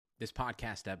This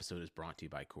podcast episode is brought to you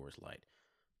by Coors Light.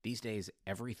 These days,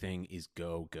 everything is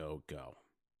go, go, go.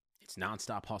 It's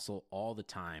nonstop hustle all the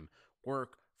time.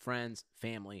 Work, friends,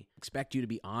 family expect you to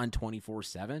be on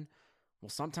 24/7. Well,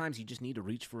 sometimes you just need to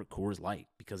reach for a Coors Light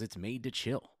because it's made to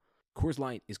chill. Coors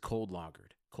Light is cold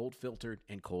lagered, cold filtered,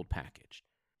 and cold packaged.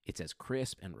 It's as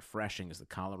crisp and refreshing as the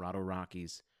Colorado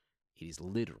Rockies. It is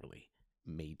literally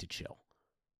made to chill.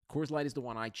 Coors Light is the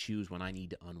one I choose when I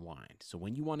need to unwind. So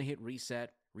when you want to hit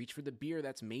reset, reach for the beer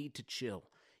that's made to chill.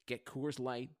 Get Coors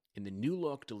Light in the new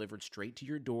look delivered straight to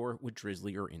your door with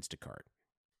Drizzly or Instacart.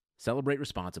 Celebrate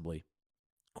responsibly.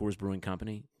 Coors Brewing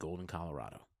Company, Golden,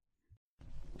 Colorado.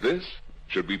 This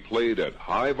should be played at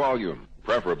high volume,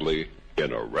 preferably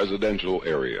in a residential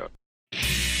area.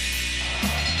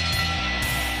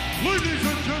 Ladies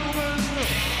and gentlemen,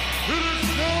 it is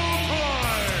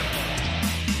showtime!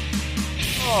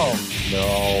 Oh,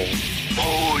 no.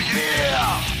 Oh,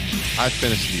 yeah! I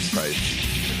finished these fights.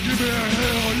 Give me a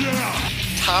hell yeah!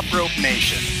 Top Rope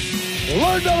Nation.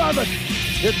 Learn to love it.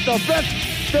 It's the best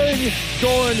thing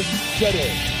going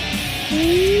today.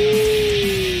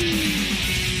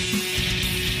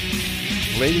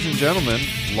 Ladies and gentlemen,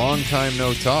 long time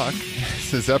no talk.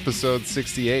 This is episode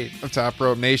 68 of Top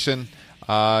Rope Nation.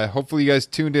 Hopefully you guys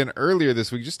tuned in earlier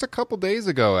this week, just a couple days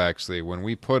ago actually, when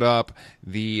we put up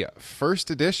the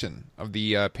first edition of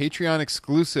the Patreon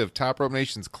exclusive Top Rope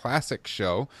Nation's Classic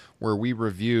Show, where we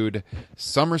reviewed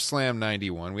SummerSlam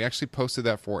 91. We actually posted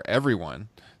that for everyone,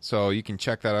 so you can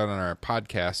check that out on our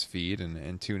podcast feed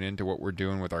and tune into what we're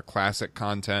doing with our classic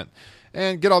content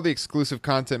and get all the exclusive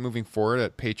content moving forward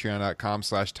at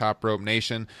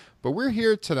patreon.com/topropenation. But we're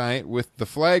here tonight with the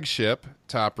flagship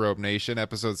Top Rope Nation,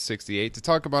 episode 68, to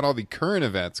talk about all the current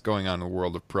events going on in the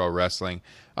world of pro wrestling.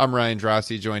 I'm Ryan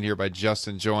Drossi, joined here by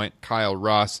Justin Joint, Kyle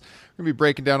Ross. We're going to be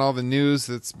breaking down all the news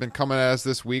that's been coming at us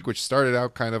this week, which started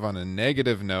out kind of on a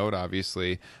negative note,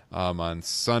 obviously, on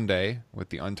Sunday with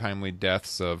the untimely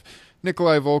deaths of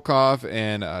Nikolai Volkov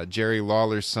and Jerry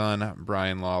Lawler's son,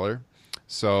 Brian Lawler.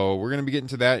 So we're going to be getting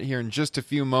to that here in just a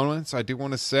few moments. I do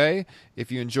want to say,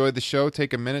 if you enjoyed the show,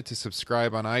 take a minute to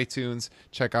subscribe on iTunes.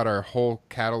 Check out our whole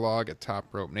catalog at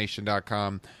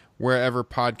topropenation.com, wherever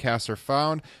podcasts are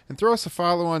found. And throw us a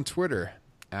follow on Twitter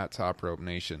at Top Rope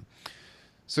Nation.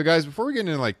 So guys, before we get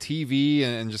into like TV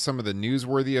and just some of the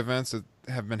newsworthy events that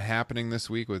have been happening this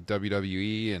week with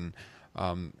WWE and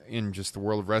in just the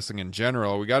world of wrestling in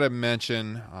general, we got to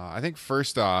mention, I think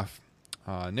first off,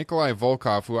 Nikolai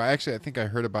Volkov, who I think I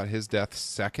heard about his death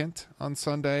second on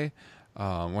Sunday.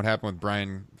 What happened with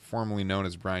Brian, formerly known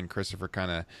as Brian Christopher,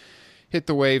 kind of hit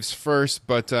the waves first.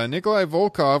 But Nikolai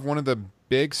Volkov, one of the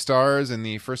big stars in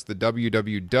the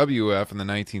WWF in the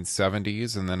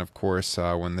 1970s, and then of course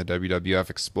when the WWF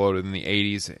exploded in the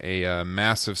 80s, a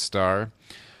massive star,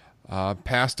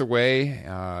 passed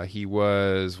away. He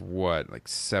was like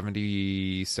 70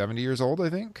 years old, I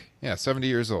think. Yeah, 70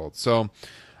 years old. So.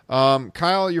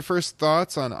 Kyle, your first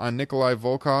thoughts on Nikolai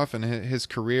Volkov and his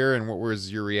career, and what was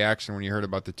your reaction when you heard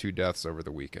about the two deaths over the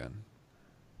weekend?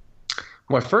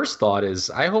 My first thought is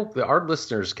I hope that our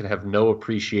listeners can have no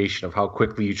appreciation of how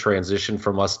quickly you transition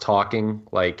from us talking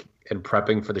and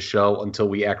prepping for the show until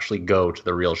we actually go to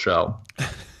the real show.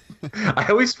 I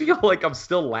always feel like I'm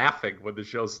still laughing when the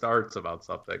show starts about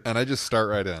something. And I just start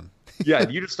right in. Yeah,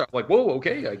 you just start like, whoa,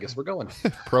 okay, I guess we're going.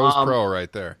 Pro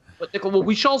right there. But well,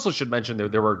 we should mention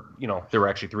there were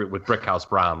actually three with Brickhouse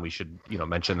Brown. We should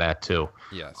mention that too.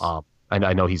 Yes.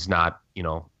 I know he's not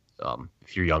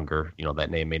if you're younger, that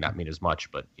name may not mean as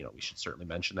much, but we should certainly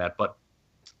mention that. But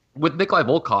with Nikolai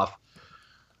Volkov,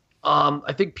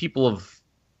 I think people have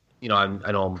I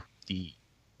know I'm the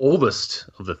oldest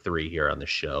of the three here on the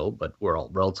show, but we're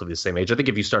all relatively the same age. I think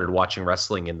if you started watching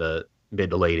wrestling in the mid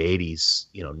to late 80s,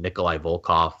 Nikolai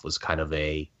Volkov was kind of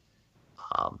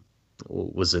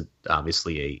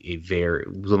obviously a very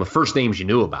one of the first names you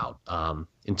knew about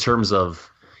in terms of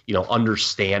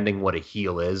understanding what a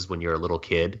heel is when you're a little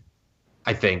kid.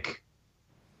 I think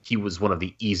he was one of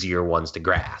the easier ones to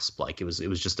grasp. Like it was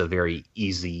just a very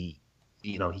easy.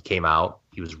 He came out.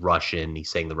 He was Russian. He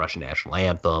sang the Russian national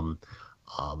anthem.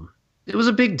 It was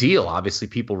a big deal. Obviously,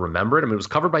 people remember it. I mean, it was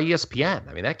covered by ESPN.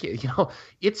 I mean,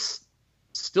 it's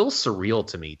still surreal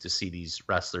to me to see these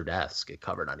wrestler deaths get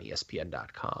covered on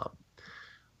ESPN.com.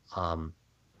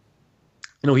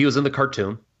 He was in the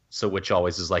cartoon, so which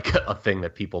always is like a thing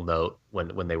that people note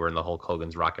when they were in the Hulk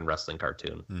Hogan's Rockin' Wrestling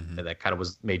cartoon. Mm-hmm. And that kind of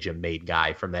made you a made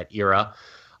guy from that era.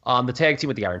 The tag team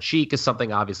with the Iron Sheik is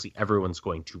something obviously everyone's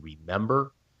going to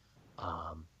remember.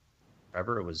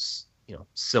 However, it was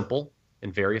simple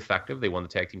and very effective. They won the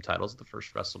tag team titles at the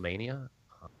first WrestleMania.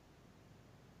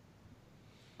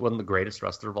 wasn't the greatest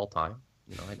wrestler of all time.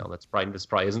 I know this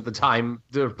probably isn't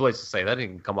the place to say that. It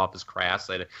can come off as crass.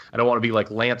 I don't want to be like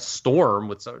Lance Storm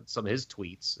with some of his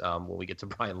tweets when we get to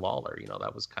Brian Lawler.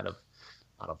 That was kind of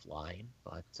out of line.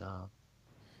 But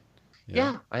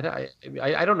yeah, I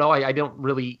don't know. I don't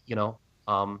really,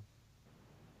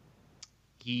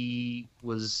 he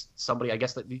was somebody, I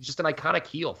guess, that just an iconic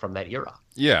heel from that era.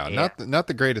 Yeah, and not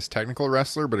the greatest technical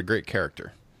wrestler, but a great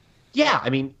character. Yeah, I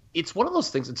mean, it's one of those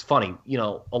things. It's funny,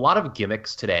 a lot of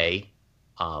gimmicks today.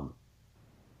 The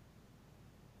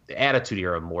Attitude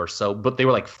Era more so, but they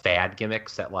were like fad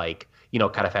gimmicks that kind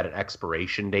of had an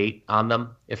expiration date on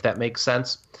them, if that makes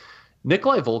sense.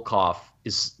 Nikolai Volkov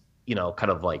is,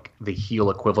 kind of like the heel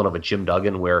equivalent of a Jim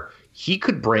Duggan, where he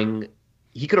could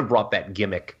have brought that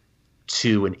gimmick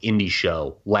to an indie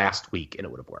show last week and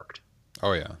it would have worked.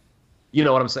 Oh yeah. You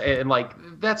know what I'm saying? And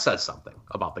that says something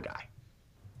about the guy.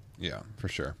 Yeah, for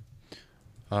sure.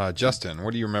 Justin,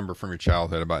 what do you remember from your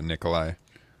childhood about Nikolai?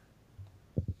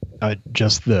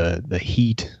 Just the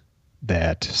heat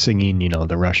that singing,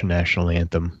 the Russian national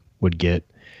anthem would get.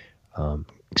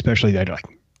 Especially, I can't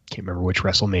remember which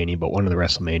WrestleMania, but one of the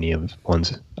WrestleMania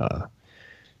ones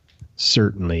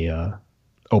certainly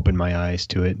opened my eyes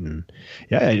to it. And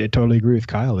yeah, I totally agree with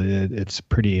Kyle. It's a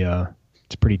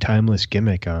pretty timeless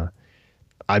gimmick.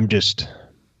 I'm just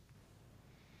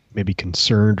maybe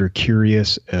concerned or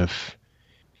curious if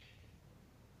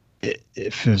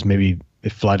it was maybe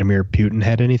if Vladimir Putin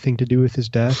had anything to do with his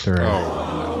death, or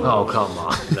oh come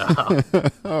on, no.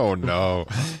 Oh no.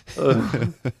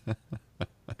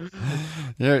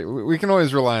 Yeah, we can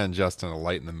always rely on Justin to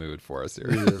lighten the mood for us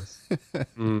here.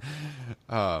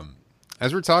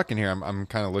 As we're talking here, I'm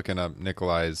kind of looking up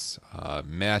Nikolai's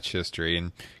match history,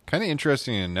 and kind of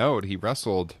interesting to note, he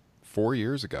wrestled 4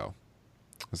 years ago.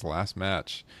 His last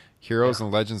match, Heroes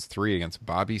and Legends 3 against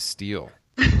Bobby Steele.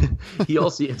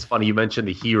 It's funny you mentioned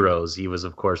the Heroes. He was,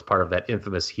 of course, part of that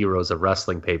infamous Heroes of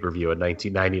Wrestling pay-per-view in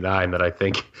 1999 that I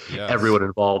think everyone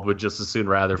involved would just as soon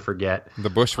rather forget.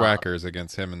 The Bushwhackers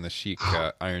against him and the Sheik,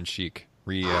 Iron Sheik,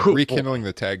 rekindling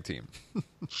the tag team.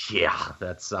 Yeah,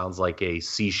 that sounds like a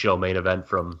C-show main event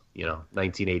from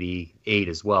 1988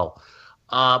 as well.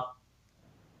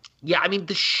 Yeah, I mean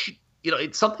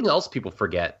it's something else people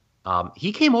forget.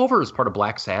 He came over as part of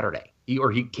Black Saturday,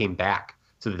 he came back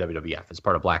to the WWF as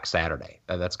part of Black Saturday.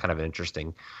 That's kind of an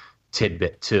interesting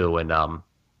tidbit too. And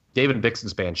David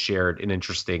Bixen's band shared an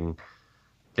interesting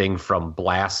thing from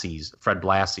Fred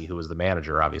Blassie, who was the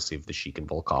manager, obviously, of the Sheik and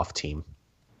Volkov team.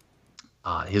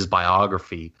 His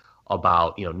biography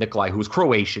about Nikolai, who was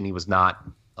Croatian, he was not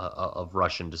of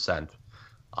Russian descent.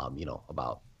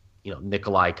 About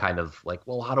Nikolai kind of like,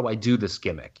 well, how do I do this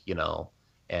gimmick?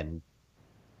 And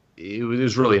it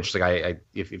was really interesting.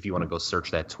 If you want to go search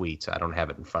that tweet, I don't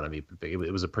have it in front of me, but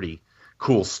it was a pretty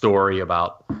cool story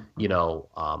about,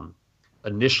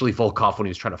 initially Volkov, when he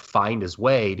was trying to find his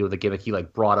way to the gimmick, he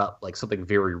brought up something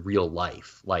very real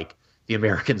life, like the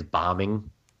Americans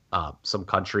bombing some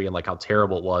country and how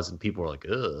terrible it was. And people were like,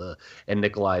 ugh. And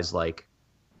Nikolai's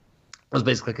was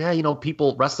basically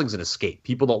people, wrestling's an escape.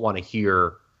 People don't want to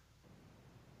hear,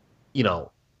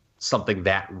 something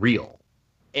that real.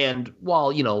 And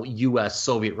while,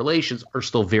 U.S.-Soviet relations are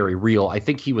still very real, I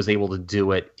think he was able to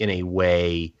do it in a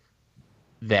way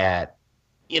that,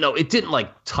 it didn't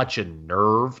touch a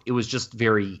nerve. It was just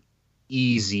very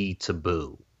easy to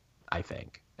boo, I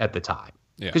think, at the time.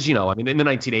 Because, in the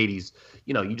 1980s,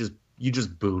 you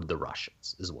just booed the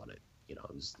Russians is what it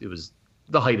was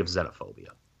the height of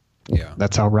xenophobia. Yeah.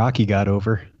 That's how Rocky got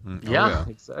over. Yeah,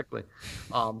 exactly.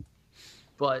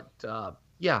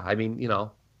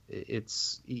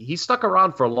 He stuck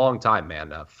around for a long time,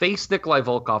 man. Face Nikolai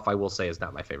Volkov, I will say, is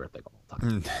not my favorite thing of all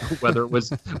time. whether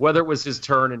it was his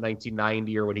turn in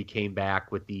 1990 or when he came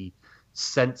back with the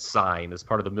cent sign as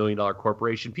part of the $1 Million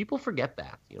Corporation, people forget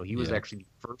that. He was actually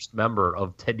the first member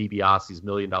of Ted DiBiase's $1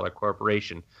 Million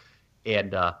Corporation.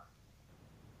 And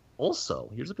also,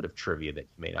 here's a bit of trivia that you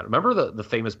may not remember: the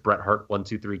famous Bret Hart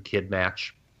 1-2-3 Kid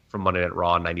match from Monday Night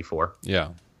Raw in '94. Yeah.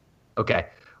 Okay.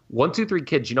 1-2-3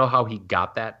 Kid, do you know how he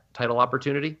got that title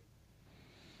opportunity?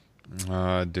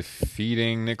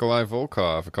 Defeating Nikolai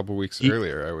Volkov a couple weeks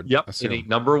earlier, I would assume. In a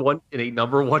number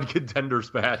one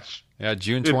contenders match. Yeah,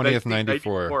 June 20th,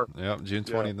 94. Yep, June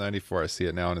 20th, 94. I see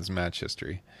it now in his match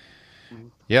history.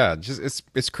 Yeah, just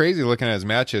it's crazy looking at his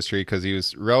match history because he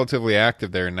was relatively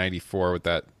active there in 94 with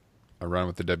that run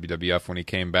with the WWF when he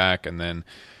came back, and then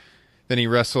he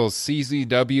wrestles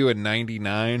CZW in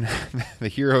 99, the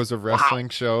Heroes of Wrestling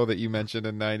show that you mentioned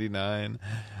in 99.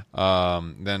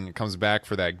 Then comes back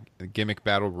for that gimmick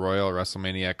battle royal,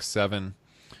 WrestleMania X7.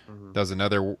 does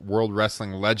another World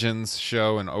Wrestling Legends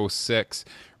show in 06,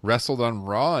 wrestled on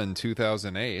Raw in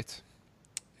 2008,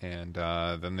 and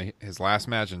then his last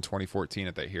match in 2014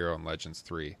 at that Hero and Legends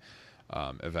 3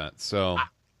 event. So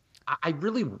I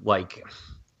really like,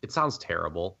 it sounds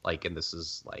terrible, like, and this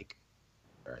is like,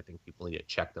 I think people need to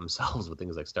check themselves with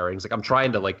things like star ratings. Like, I'm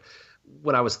trying to, like,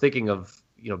 when I was thinking of,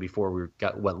 before we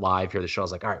went live here, the show, I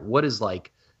was like, all right, what is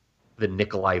like the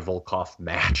Nikolai Volkov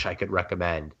match I could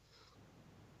recommend?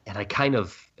 And I kind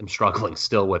of am struggling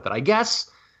still with it. I guess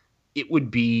it would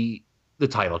be the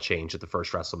title change at the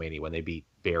first WrestleMania when they beat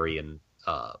Barry and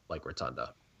like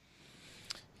Rotunda.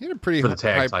 He had a pretty For the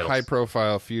tag titles. high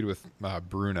profile feud with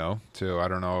Bruno too. I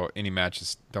don't know, any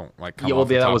matches don't like come Yeah, well, off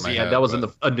the top of my head, that was in the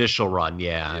initial run.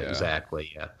 Yeah,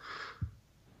 exactly. Yeah.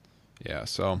 Yeah,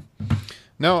 so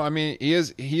no, I mean he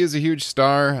is a huge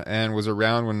star and was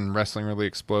around when wrestling really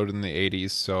exploded in the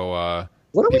 80s. So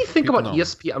what do we think about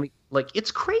ESPN? I mean, like,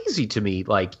 it's crazy to me.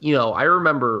 Like, I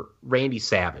remember Randy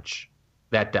Savage.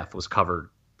 That death was covered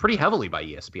pretty heavily by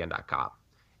ESPN.com.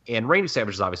 And Randy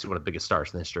Savage is obviously one of the biggest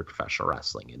stars in the history of professional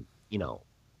wrestling. And,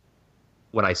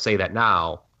 when I say that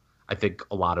now, I think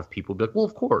a lot of people would be like, well,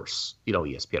 of course,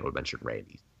 ESPN would mention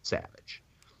Randy Savage.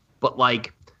 But,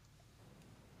 like,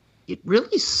 it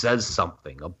really says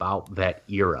something about that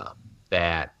era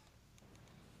that,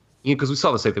 because we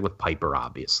saw the same thing with Piper,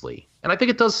 obviously. And I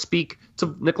think it does speak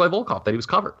to Nikolai Volkov that he was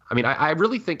covered. I mean, I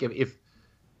really think if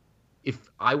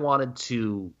I wanted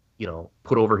to,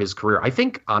 put over his career, I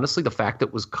think, honestly, the fact that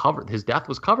his death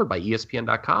was covered by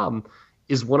ESPN.com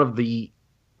is one of the,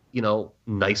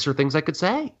 nicer things I could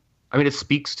say. I mean, it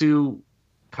speaks to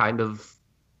kind of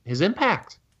his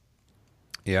impact.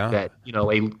 Yeah. That,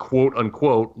 a quote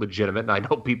unquote legitimate, and I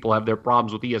know people have their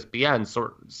problems with ESPN,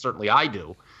 certainly I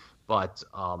do, but,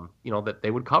 that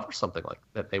they would cover something like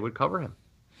that. They would cover him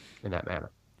in that manner.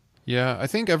 Yeah, I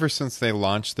think ever since they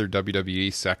launched their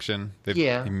WWE section,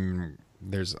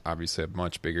 there's obviously a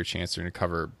much bigger chance they're going to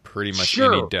cover pretty much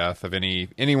any death of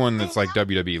anyone that's like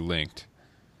WWE linked.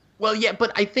 Well, yeah,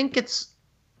 but I think it's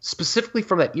specifically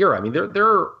from that era. I mean, there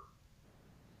are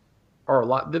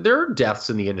there are deaths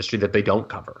in the industry that they don't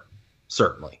cover,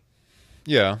 certainly.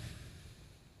 Yeah.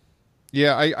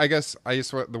 Yeah, I guess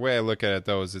the way I look at it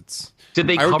though is it's. Did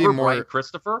they cover Brian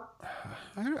Christopher?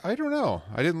 I don't know.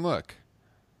 I didn't look.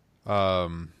 I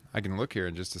can look here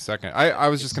in just a second. I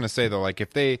was just gonna say though, like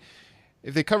if they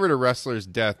covered a wrestler's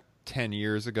death 10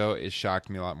 years ago, it shocked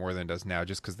me a lot more than it does now,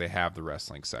 just because they have the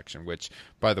wrestling section. Which,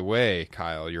 by the way,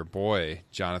 Kyle, your boy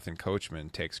Jonathan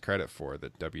Coachman takes credit for the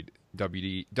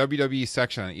WWE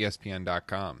section on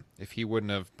ESPN.com. If he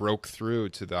wouldn't have broke through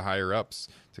to the higher ups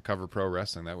to cover pro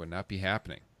wrestling, that would not be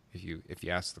happening. If you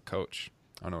ask the coach,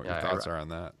 I don't know what your thoughts are on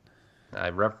that. I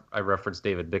referenced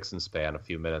David Bixenspan a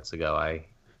few minutes ago.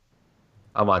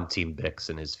 I'm on Team Bix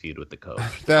in his feud with the coach.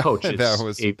 That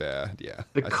was bad. Yeah,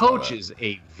 the coach is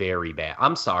a very bad.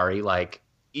 I'm sorry. Like,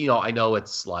 I know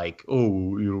it's like,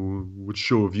 what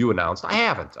show have you announced? I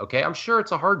haven't. Okay, I'm sure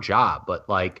it's a hard job, but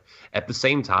like at the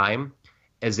same time,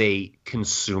 as a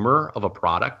consumer of a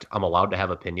product, I'm allowed to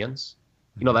have opinions.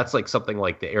 That's like something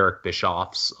like the Eric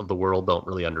Bischoffs of the world don't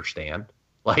really understand.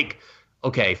 Like,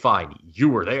 okay, fine, you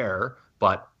were there,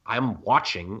 but I'm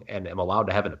watching and am allowed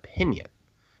to have an opinion.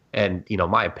 And,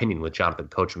 my opinion with Jonathan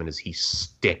Coachman is he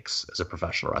stinks as a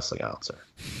professional wrestling announcer.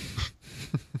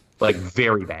 Like,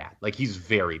 very bad. Like, he's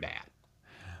very bad.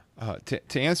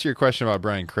 To answer your question about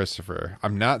Brian Christopher,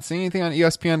 I'm not seeing anything on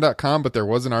ESPN.com, but there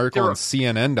was an article on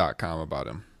CNN.com about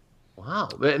him. Wow.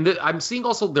 And I'm seeing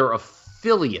also their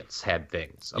affiliates had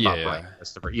things about Brian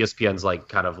Christopher. ESPN's like,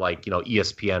 kind of like,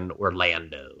 ESPN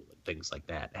Orlando and things like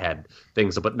that had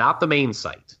things, but not the main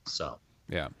site. So,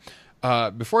 yeah.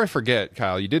 Before I forget,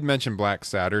 Kyle, you did mention Black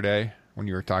Saturday when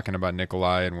you were talking about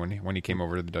Nikolai and when he came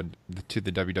over to the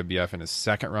WWF in his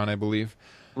second run, I believe.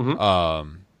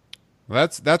 Mm-hmm.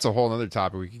 That's a whole other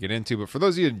topic we could get into. But for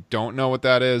those of you who don't know what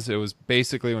that is, it was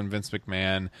basically when Vince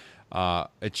McMahon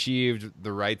achieved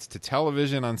the rights to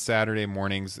television on Saturday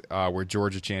mornings, where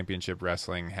Georgia Championship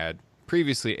Wrestling had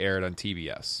previously aired on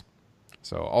TBS.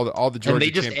 So all the Georgia and they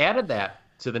just added that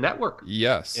to the network.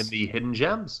 Yes, in the Hidden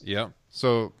Gems. Yep.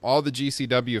 So all the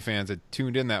GCW fans had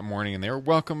tuned in that morning, and they were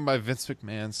welcomed by Vince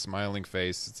McMahon's smiling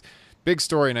face. It's a big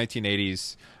story,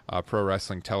 1980s pro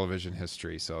wrestling television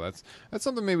history. So that's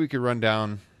something maybe we could run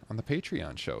down on the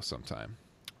Patreon show sometime.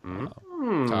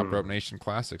 Top Rope Nation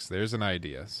Classics. There's an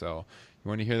idea. So you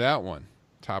want to hear that one?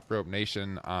 Top Rope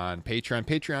Nation on Patreon,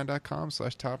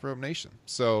 patreon.com/Top Rope Nation.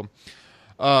 So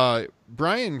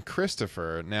Brian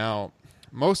Christopher. Now,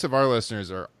 most of our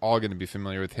listeners are all going to be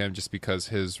familiar with him just because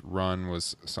his run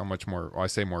was so much more. Well, I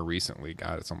say more recently.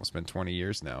 God, it's almost been 20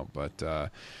 years now. But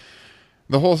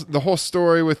the whole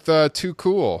story with Too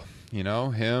Cool, you know,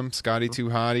 him, Scotty Too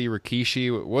Hotty,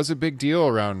 Rikishi, was a big deal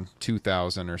around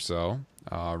 2000 or so.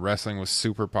 Wrestling was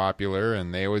super popular,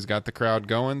 and they always got the crowd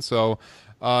going. So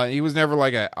he was never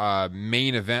like a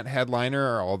main event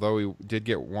headliner, although he did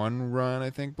get one run, I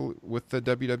think, with the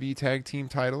WWE Tag Team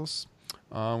titles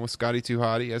with Scotty Too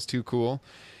Hotty as Too Cool.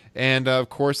 And, of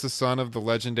course, the son of the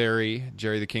legendary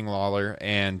Jerry the King Lawler.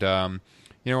 And,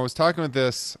 you know, I was talking with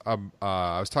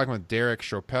Derek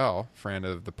Chappelle, friend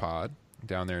of the pod,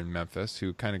 down there in Memphis,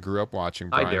 who kind of grew up watching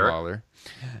Brian Lawler.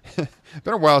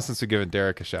 Been a while since we've given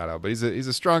Derek a shout out, but he's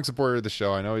a strong supporter of the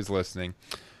show. I know he's listening.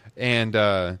 And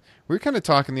we were kind of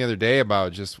talking the other day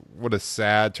about just what a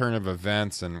sad turn of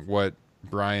events and what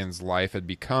Brian's life had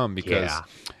become, because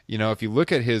you know, if you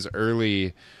look at his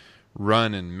early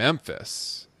run in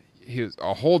Memphis, he was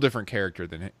a whole different character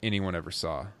than anyone ever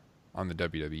saw on the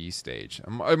WWE stage.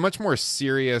 A much more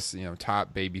serious, you know,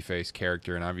 top babyface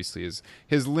character, and obviously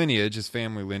his lineage, his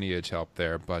family lineage helped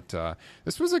there. But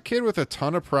this was a kid with a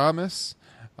ton of promise.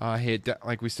 He had,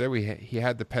 like we said, he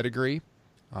had the pedigree.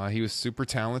 He was super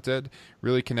talented,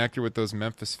 really connected with those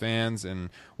Memphis fans, and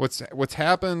what's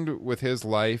happened with his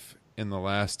life in the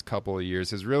last couple of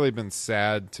years has really been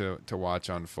sad to watch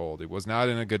unfold. It was not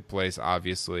in a good place,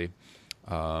 obviously.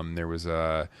 There was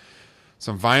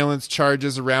some violence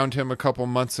charges around him a couple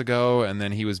months ago, and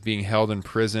then he was being held in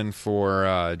prison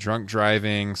for drunk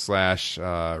driving /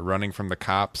 running from the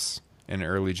cops in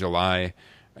early July.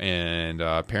 And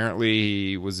apparently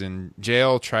he was in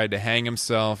jail, tried to hang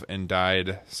himself, and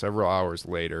died several hours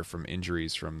later from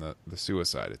injuries from the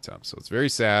suicide attempt. So it's very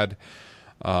sad.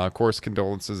 Of course,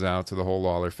 condolences out to the whole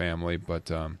Lawler family.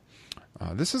 But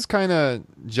this is kind of,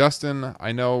 Justin,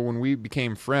 I know when we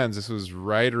became friends, this was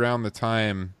right around the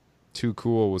time Too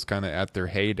Cool was kind of at their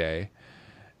heyday.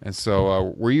 And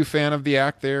so were you a fan of the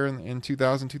act there in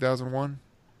 2000, 2001?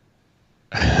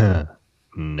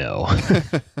 No.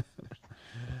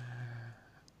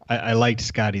 I liked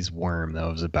Scotty's Worm. That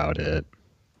was about it.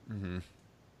 Mm-hmm.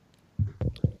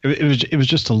 It was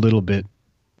just a little bit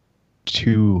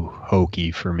too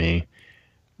hokey for me.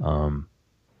 And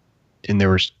there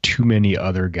was too many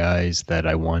other guys that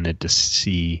I wanted to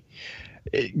see.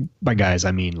 By guys,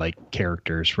 I mean like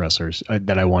characters, wrestlers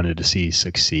that I wanted to see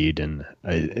succeed. And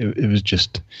it was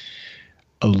just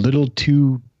a little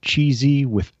too cheesy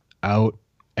without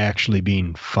actually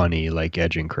being funny like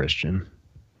Edge and Christian.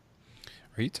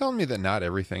 Are you telling me that not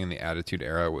everything in the Attitude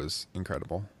Era was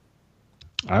incredible?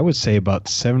 I would say about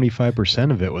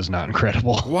 75% of it was not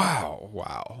incredible.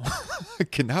 Wow. I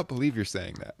cannot believe you're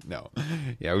saying that. No.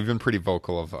 Yeah, we've been pretty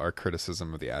vocal of our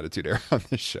criticism of the Attitude Era on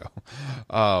this show.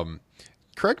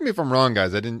 Correct me if I'm wrong,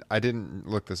 guys. I didn't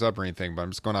look this up or anything, but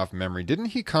I'm just going off memory. Didn't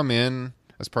he come in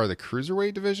as part of the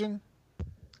Cruiserweight division?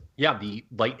 Yeah, the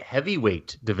light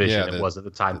heavyweight division it was at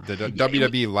the time. The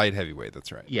WWE light heavyweight,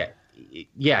 that's right.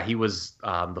 Yeah, he was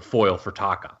the foil for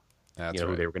Taka. That's who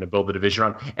right. they were going to build the division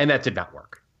on, and that did not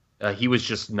work. He was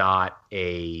just not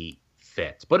a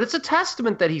fit. But it's a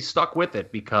testament that he stuck with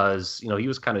it, because he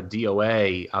was kind of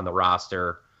DOA on the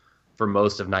roster for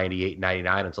most of 98,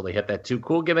 99 until they hit that Too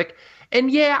Cool gimmick. And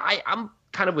yeah, I'm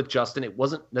kind of with Justin. It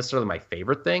wasn't necessarily my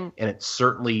favorite thing, and it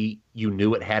certainly, you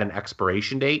knew it had an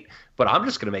expiration date. But I'm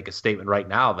just going to make a statement right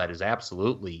now that is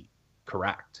absolutely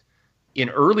correct. In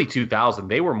early 2000,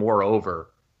 they were more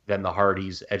over than the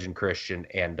Hardys, Edge and Christian,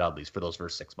 and Dudleys for those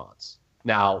first 6 months.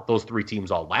 Now, those three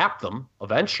teams all lapped them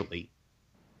eventually,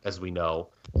 as we know.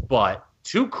 But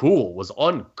Too Cool was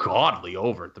ungodly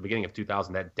over at the beginning of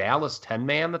 2000. That Dallas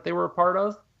 10-man that they were a part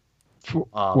of.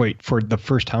 Wait, for the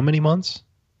first how many months?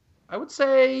 I would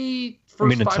say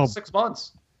first 5 to 6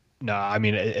 months. No, I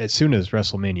mean, as soon as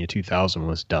WrestleMania 2000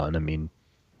 was done, I mean,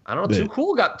 I don't know.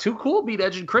 Too Cool beat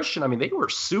Edge and Christian. I mean, they were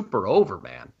super over,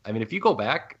 man. I mean, if you go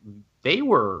back, they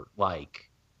were like,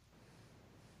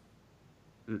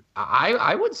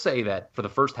 I would say that for the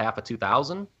first half of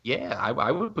 2000, yeah,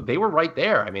 I would. But they were right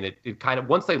there. I mean, it kind of,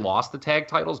 once they lost the tag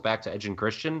titles back to Edge and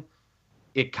Christian,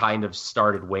 it kind of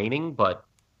started waning. But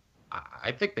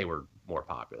I think they were more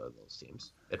popular than those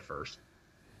teams at first.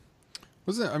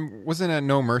 Wasn't it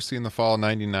No Mercy in the fall of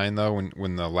 '99 though,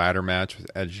 when the ladder match with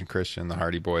Edge and Christian, the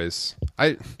Hardy Boys?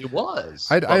 It was.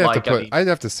 I'd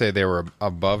have to say they were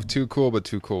above Too Cool, but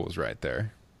Too Cool was right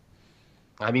there.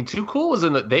 I mean, Too Cool was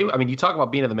in the. I mean, you talk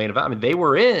about being in the main event. I mean, they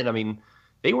were in. I mean,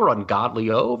 they were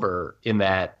ungodly over in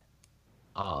that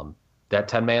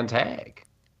 10-man tag.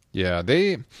 Yeah,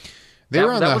 they They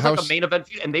were on that the was house. like a main event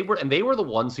feud, and they were the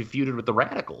ones who feuded with the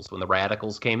Radicals when the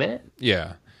Radicals came in.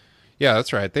 Yeah,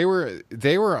 that's right. They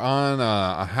were on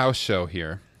a house show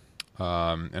here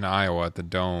in Iowa at the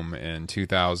Dome in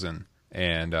 2000,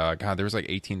 and God, there was like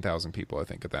 18,000 people I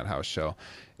think at that house show,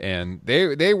 and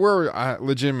they were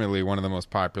legitimately one of the most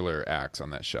popular acts on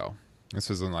that show. This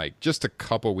was in like just a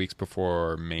couple weeks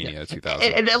before Mania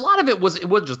 2000, and a lot of it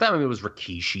wasn't just them. I mean, it was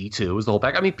Rikishi too. It was the whole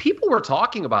pack. I mean, people were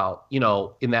talking about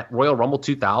in that Royal Rumble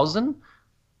 2000.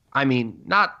 I mean,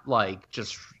 not like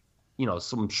just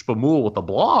some spamool with the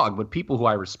blog, but people who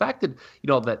I respected.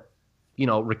 That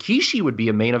Rikishi would be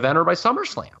a main eventer by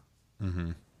SummerSlam.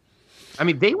 Mm-hmm. I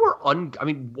mean, they were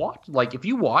if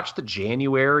you watch the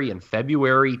January and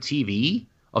February TV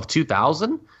of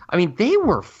 2000, I mean, they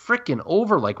were freaking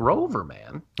over like Rover,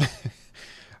 man.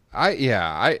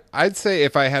 I'd say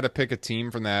if I had to pick a team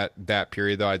from that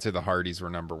period, though, I'd say the Hardys were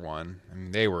number one. I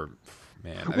mean, they were,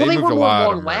 man. Well, they were more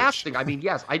long lasting. I mean,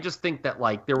 yes, I just think that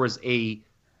like there was a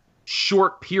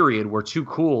short period where Too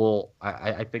Cool,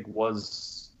 I think,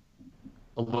 was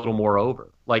a little more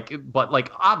over.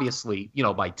 But obviously,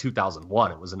 by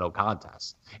 2001, it was a no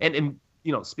contest. And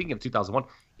speaking of 2001,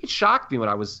 it shocked me when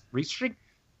I was researching.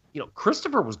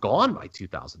 Christopher was gone by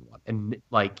 2001, and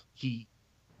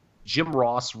Jim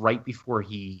Ross, right before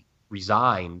he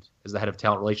resigned as the head of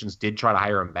talent relations, did try to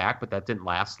hire him back, but that didn't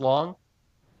last long.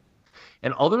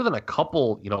 And other than a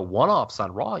couple, one-offs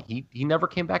on Raw, he never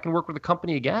came back and worked with the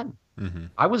company again. Mm-hmm.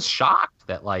 I was shocked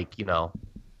that it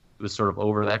was sort of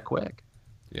over that quick.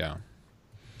 Yeah.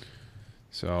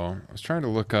 So I was trying to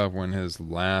look up when his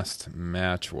last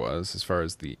match was, as far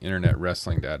as the Internet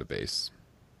Wrestling Database.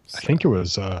 I think it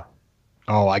was.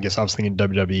 I guess I was thinking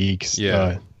WWE. 'Cause,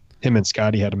 Yeah. Him and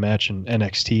Scotty had a match in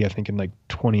NXT. I think in like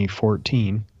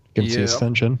 2014 against the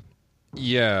Ascension.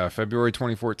 Yeah, February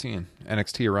 2014,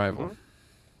 NXT Arrival,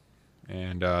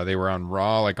 and they were on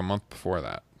Raw like a month before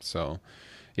that. So,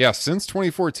 yeah, since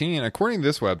 2014, according to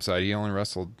this website, he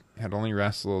had only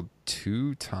wrestled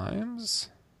 2 times.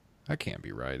 That can't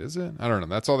be right, is it? I don't know.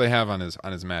 That's all they have on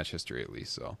his match history, at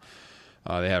least. So.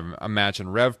 They have a match in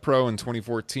Rev Pro in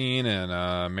 2014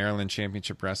 and Maryland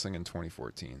Championship Wrestling in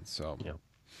 2014. So,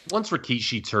 once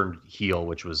Rikishi turned heel,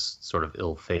 which was sort of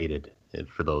ill-fated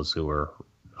for those who were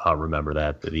remember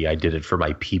that I did it for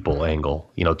my people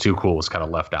angle. Too Cool was kind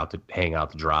of left out to hang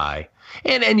out to dry,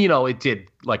 and it did,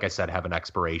 like I said, have an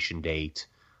expiration date,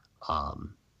 and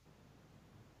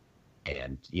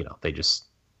they just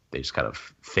kind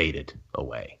of faded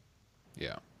away.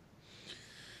 Yeah.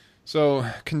 So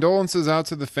condolences out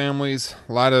to the families.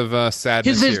 A lot of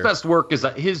sadness. His here. best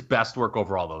work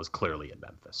overall, though, is clearly in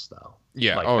Memphis, though.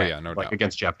 Yeah. No doubt.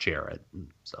 Against Jeff Jarrett and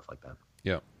stuff like that.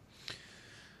 Yep.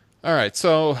 All right,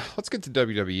 so let's get to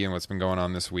WWE and what's been going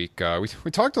on this week.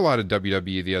 We talked a lot of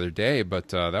WWE the other day, but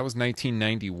that was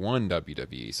 1991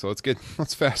 WWE. So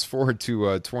let's fast forward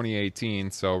to 2018.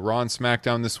 So Raw and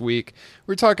SmackDown this week.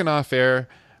 We were talking off air.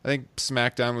 I think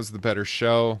SmackDown was the better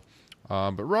show.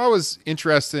 But Raw was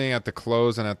interesting at the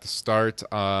close and at the start.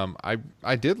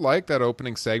 I did like that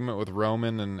opening segment with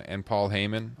Roman and Paul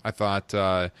Heyman. I thought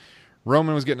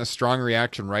Roman was getting a strong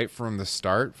reaction right from the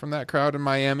start from that crowd in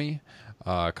Miami,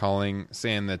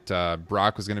 saying that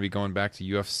Brock was going to be going back to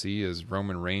UFC as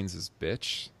Roman Reigns'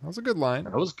 bitch. That was a good line.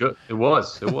 That was good. It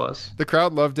was. The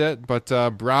crowd loved it, but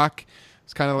Brock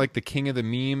was kind of like the king of the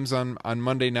memes on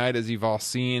Monday night, as you've all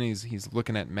seen. He's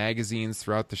looking at magazines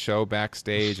throughout the show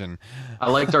backstage, and I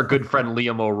liked our good friend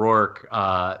Liam O'Rourke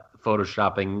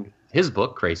photoshopping his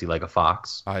book "Crazy Like a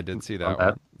Fox." I did see that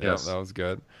one. Yes. Yeah, that was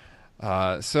good.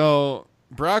 So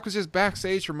Brock was just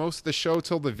backstage for most of the show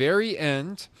till the very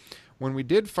end, when we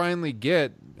did finally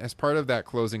get, as part of that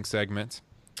closing segment,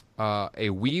 a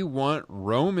 "We Want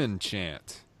Roman"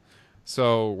 chant.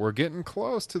 So we're getting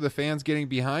close to the fans getting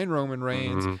behind Roman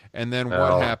Reigns. Mm-hmm. And then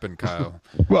what happened, Kyle?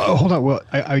 Well, hold on. Well,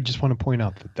 I just want to point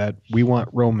out that "We Want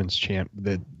Romans" chant,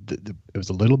 that it was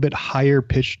a little bit higher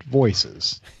pitched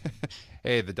voices.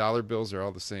 Hey, the dollar bills are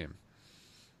all the same.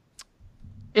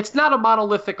 It's not a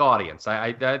monolithic audience.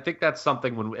 I think that's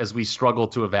something as we struggle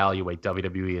to evaluate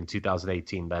WWE in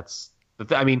 2018.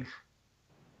 I mean,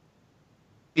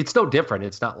 it's no different.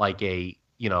 It's not like a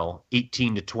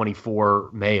 18 to 24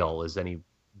 male is any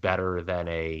better than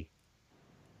a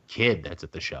kid that's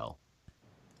at the show.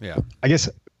 Yeah. I guess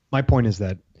my point is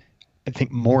that I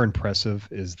think more impressive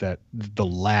is that the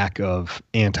lack of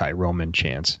anti-Roman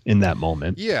chants in that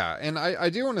moment. Yeah. And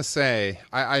I do want to say,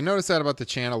 I noticed that about the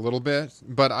chant a little bit,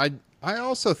 but I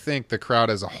also think the crowd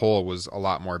as a whole was a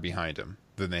lot more behind him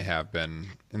than they have been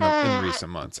in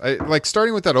recent months.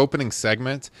 Starting with that opening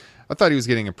segment, I thought he was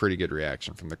getting a pretty good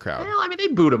reaction from the crowd. Well, I mean, they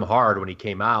booed him hard when he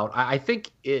came out. I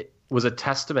think it was a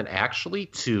testament actually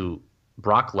to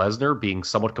Brock Lesnar being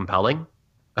somewhat compelling.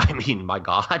 I mean, my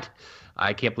God,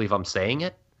 I can't believe I'm saying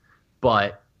it,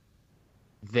 but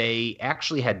they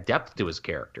actually had depth to his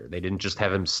character. They didn't just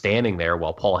have him standing there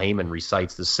while Paul Heyman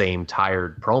recites the same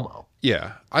tired promo.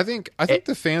 Yeah, I think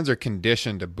the fans are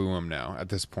conditioned to boo him now at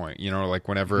this point. You know, like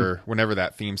whenever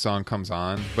that theme song comes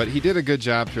on. But he did a good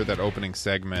job through that opening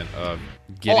segment of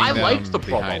getting them liked the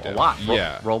behind promo him. a lot.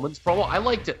 Yeah, Roman's promo, I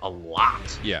liked it a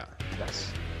lot. Yeah.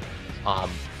 Yes.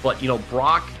 But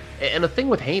Brock, and the thing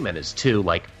with Heyman is too,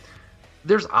 like,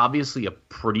 there's obviously a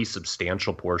pretty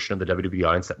substantial portion of the WWE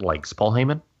audience that likes Paul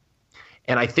Heyman,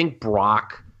 and I think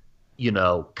Brock,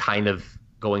 kind of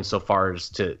going so far as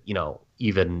to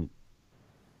even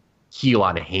heel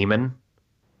on Heyman,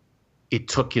 it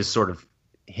took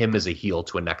him as a heel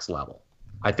to a next level.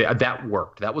 I think that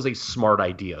worked. That was a smart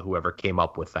idea, whoever came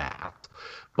up with that.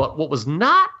 But what was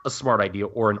not a smart idea,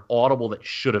 or an audible that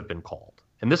should have been called,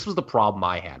 and this was the problem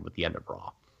I had with the end of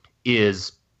Raw,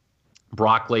 is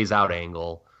Brock lays out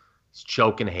Angle, he's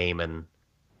choking Heyman.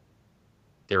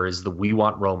 There is the "We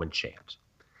Want Roman" chant.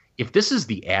 If this is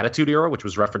the Attitude Era, which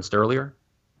was referenced earlier,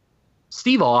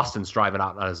 Steve Austin's driving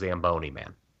out on a Zamboni,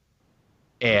 man.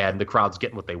 And the crowd's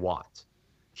getting what they want.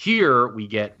 Here we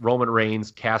get Roman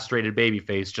Reigns, castrated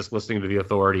babyface, just listening to the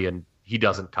Authority, and he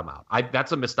doesn't come out.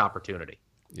 That's a missed opportunity.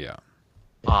 Yeah.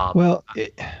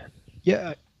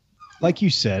 Like you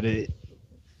said,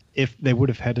 if they would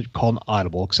have had to call an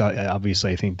audible, because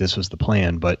obviously I think this was the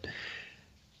plan, but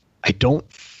I don't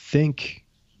think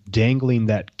dangling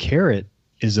that carrot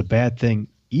is a bad thing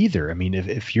either. I mean,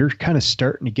 if you're kind of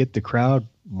starting to get the crowd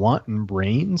wanting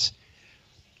Reigns,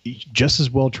 just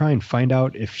as well try and find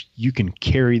out if you can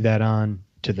carry that on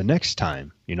to the next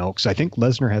time, because I think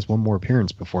Lesnar has one more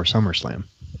appearance before SummerSlam.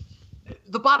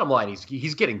 The bottom line is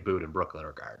he's getting booed in Brooklyn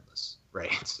regardless,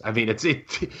 right? I mean, it's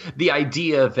the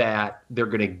idea that they're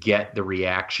going to get the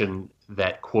reaction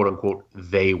that quote unquote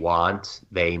they want,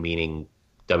 they meaning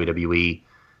WWE,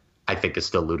 I think is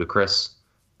still ludicrous.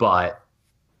 But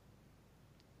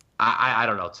I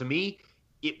don't know. To me,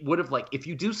 it would have, like, if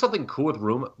you do something cool with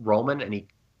Roman and he,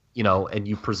 and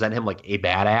you present him like a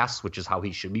badass, which is how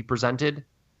he should be presented.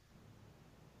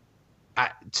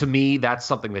 To me, that's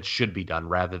something that should be done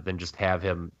rather than just have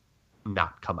him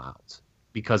not come out,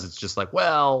 because it's just like,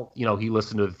 well, he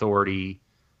listened to Authority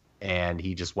and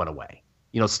he just went away.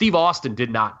 Steve Austin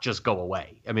did not just go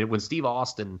away. I mean, when Steve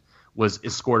Austin was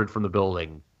escorted from the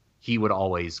building, he would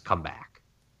always come back.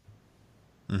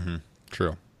 Mm-hmm.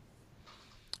 True.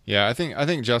 Yeah, I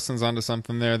think Justin's onto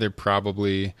something there. They're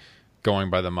probably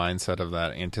going by the mindset of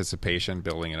that anticipation,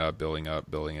 building it up.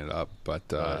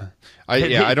 But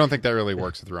I don't think that really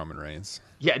works with Roman Reigns.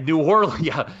 Yeah, New Orleans.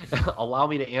 Yeah, allow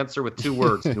me to answer with two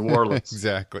words: New Orleans.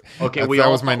 Exactly. Okay, that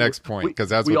was my next point, because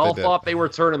that's we what all they did. thought they were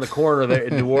turning the corner there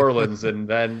in New Orleans, and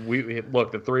then we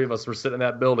look. The three of us were sitting in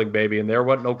that building, baby, and there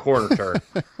wasn't no corner turn.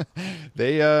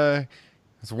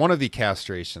 It's one of the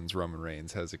castrations Roman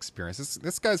Reigns has experienced.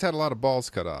 This guy's had a lot of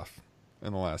balls cut off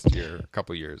in the last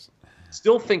couple years.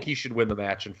 Still think he should win the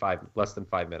match in less than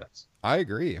 5 minutes. I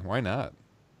agree. Why not?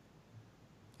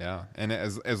 Yeah, and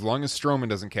as long as Strowman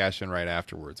doesn't cash in right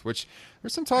afterwards, which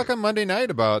there's some talk on Monday night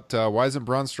about why isn't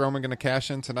Braun Strowman going to cash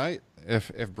in tonight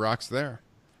if Brock's there?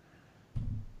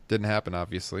 Didn't happen,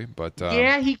 obviously, but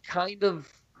yeah, he kind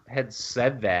of had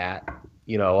said that,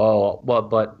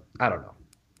 but I don't know.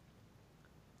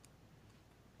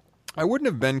 I wouldn't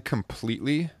have been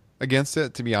completely against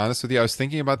it, to be honest with you. I was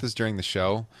thinking about this during the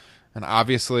show, and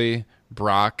obviously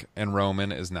Brock and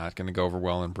Roman is not going to go over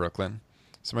well in Brooklyn.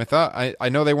 So my thought, I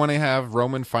know they want to have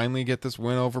Roman finally get this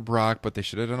win over Brock, but they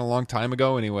should have done a long time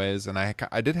ago anyways. And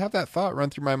I did have that thought run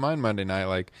through my mind Monday night,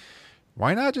 like,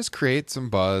 why not just create some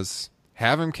buzz,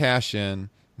 have him cash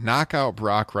in, knock out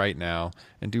Brock right now,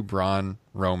 and do Braun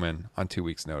Roman on 2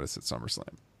 weeks' notice at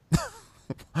SummerSlam?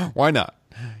 Why not?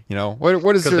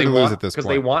 What is there to lose at this point? Because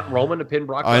they want Roman to pin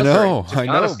Brock Lesnar. I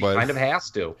know, but he kind of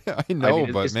has to. I know,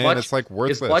 but man, it's like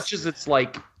worthless. As much as it's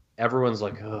like everyone's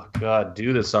like, oh God,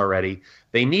 do this already.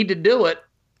 They need to do it.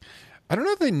 I don't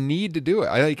know if they need to do it.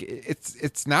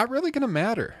 It's not really going to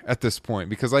matter at this point,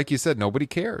 because, like you said, nobody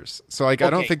cares. So I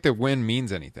don't think the win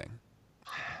means anything.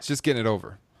 It's just getting it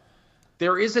over.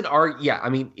 There is an argument. Yeah, I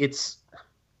mean, it's.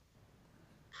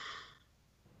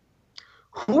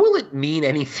 Who will it mean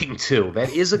anything to? That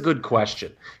is a good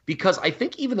question. Because I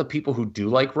think even the people who do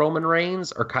like Roman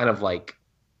Reigns are kind of like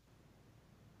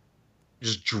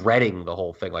just dreading the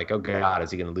whole thing. Like, oh God,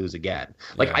 is he going to lose again?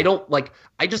 Like, yeah.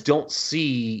 I just don't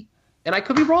see And I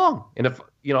could be wrong. And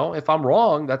if I'm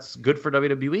wrong, that's good for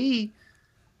WWE.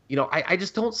 I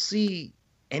just don't see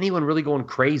anyone really going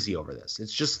crazy over this.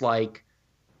 It's just like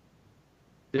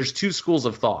there's two schools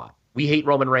of thought. We hate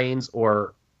Roman Reigns,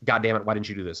 or God damn it, why didn't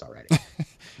you do this already?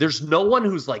 There's no one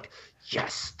who's like,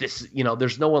 yes,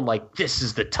 there's no one like, this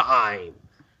is the time.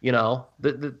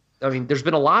 There's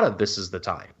been a lot of this is the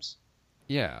times.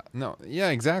 Yeah, no, yeah,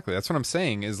 exactly. That's what I'm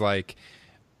saying is like,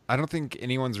 I don't think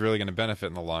anyone's really going to benefit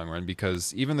in the long run,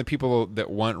 because even the people that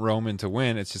want Roman to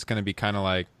win, it's just going to be kind of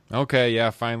like, okay, yeah,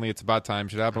 finally it's about time.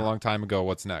 Should happen a long time ago.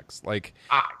 What's next? Like,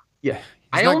 yeah,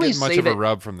 he's not getting much of a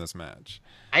rub from this match.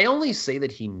 I only say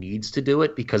that he needs to do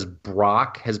it because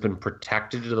Brock has been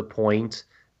protected to the point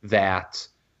that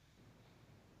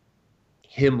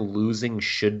him losing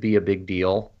should be a big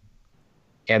deal.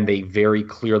 And they very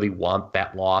clearly want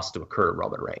that loss to occur to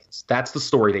Roman Reigns. That's the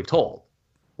story they've told.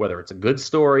 Whether it's a good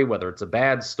story, whether it's a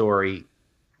bad story,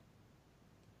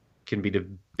 can be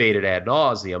debated ad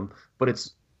nauseum, but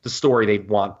it's the story they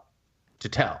want to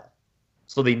tell.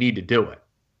 So they need to do it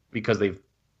because they've,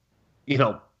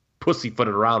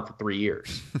 pussyfooted around for 3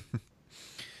 years.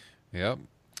 Yep.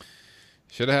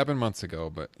 Should have happened months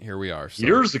ago, but here we are. So,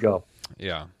 years ago.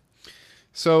 Yeah.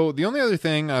 So the only other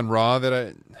thing on Raw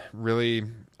that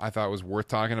I thought was worth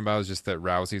talking about is just that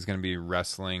Rousey's going to be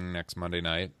wrestling next Monday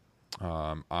night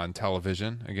on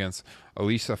television against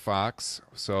Alicia Fox.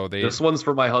 So this one's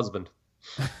for my husband.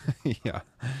 Yeah.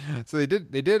 So they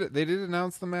did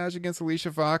announce the match against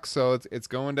Alicia Fox. So it's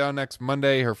going down next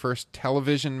Monday, her first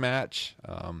television match.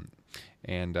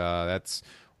 And that's,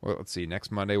 well, let's see,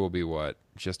 next Monday will be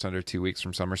just under 2 weeks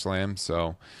from SummerSlam.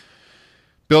 So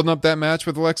building up that match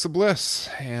with Alexa Bliss.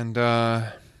 And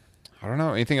I don't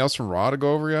know, anything else from Raw to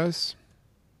go over, guys?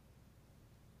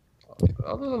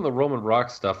 Other than the Roman Rock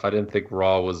stuff, I didn't think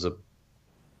Raw was a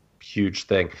huge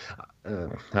thing. I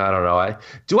don't know.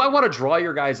 Do I want to draw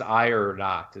your guys' ire or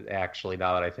not, actually,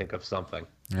 now that I think of something?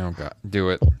 Oh, God. Do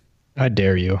it. I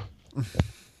dare you.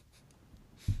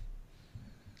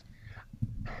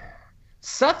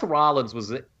 Seth Rollins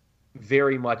was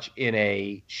very much in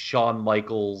a Shawn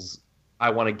Michaels,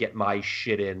 I want to get my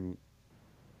shit in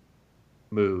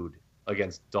mood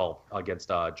against Drew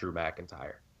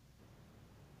McIntyre.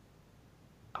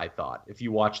 I thought, if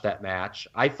you watch that match,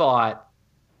 I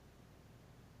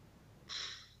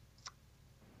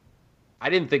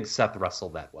didn't think Seth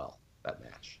wrestled that well, that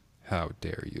match. How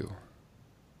dare you?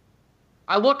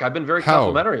 I've been very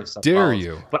complimentary of Seth dare Rollins,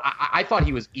 you? but I thought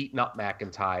he was eating up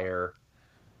McIntyre,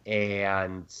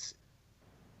 and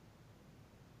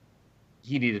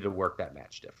he needed to work that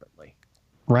match differently.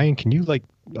 Ryan, can you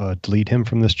delete him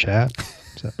from this chat?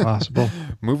 Is that possible?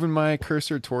 Moving my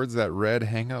cursor towards that red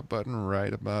hang up button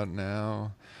right about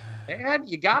now. And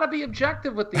you got to be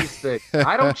objective with these things.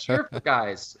 I don't cheer for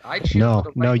guys. I cheer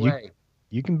for the right way.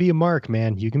 You can be a mark,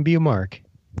 man. You can be a mark.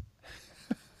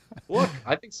 Look,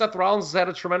 I think Seth Rollins has had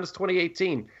a tremendous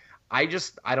 2018. I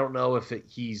don't know if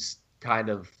he's kind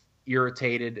of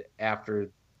irritated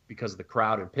because of the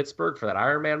crowd in Pittsburgh for that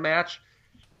Iron Man match.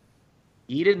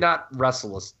 He did not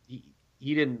wrestle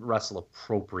he didn't wrestle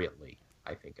appropriately,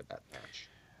 I think, in that match.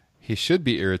 He should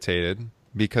be irritated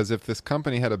because if this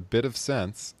company had a bit of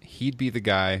sense, he'd be the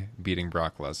guy beating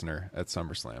Brock Lesnar at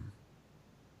SummerSlam.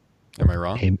 Am I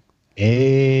wrong?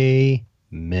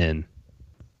 Amen.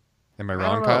 Am I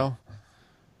wrong, Kyle?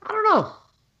 I don't know.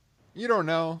 You don't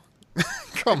know?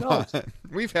 Come on.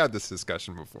 We've had this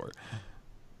discussion before.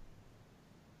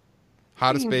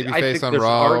 Hottest babyface on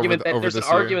Raw over this year. There's an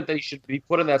argument that he should be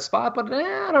put in that spot, but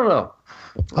I don't know.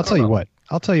 I'll tell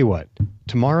you what.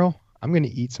 Tomorrow, I'm going to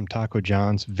eat some Taco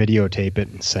John's, videotape it,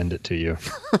 and send it to you.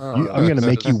 I'm going to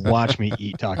make you watch me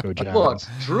eat Taco John's. Look,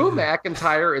 Drew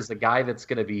McIntyre is the guy that's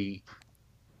going to be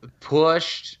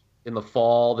pushed in the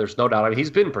fall. There's no doubt. I mean, he's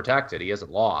been protected. He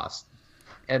hasn't lost.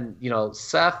 And,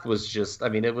 Seth was just,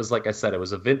 it was, like I said, it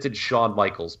was a vintage Shawn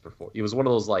Michaels performance. It was one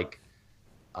of those,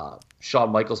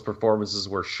 Shawn Michaels performances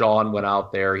where Shawn went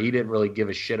out there. He didn't really give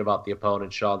a shit about the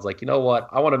opponent. Shawn's like, you know what?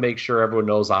 I want to make sure everyone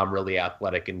knows I'm really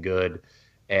athletic and good,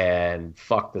 and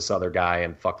fuck this other guy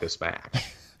and fuck this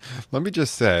match. Let me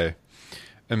just say,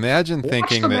 imagine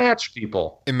thinking that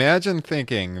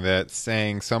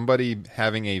saying somebody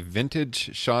having a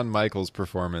vintage Shawn Michaels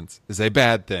performance is a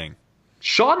bad thing.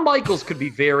 Shawn Michaels could be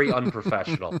very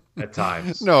unprofessional at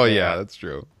times. No, yeah, that's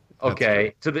true.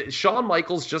 Okay, Shawn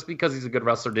Michaels, just because he's a good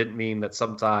wrestler, didn't mean that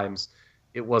sometimes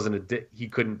it wasn't he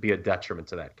couldn't be a detriment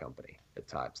to that company at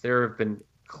times. There have been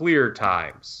clear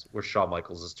times where Shawn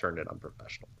Michaels has turned in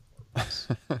unprofessional performance.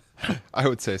 I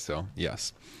would say so.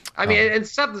 Yes. And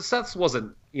Seth's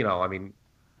wasn't.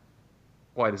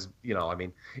 quite as, I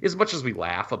mean, as much as we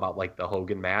laugh about like the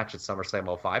Hogan match at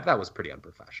SummerSlam '05, that was pretty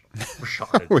unprofessional for Shawn.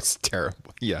 It was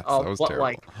terrible. Yes, that was terrible.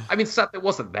 Like, I mean, Seth, it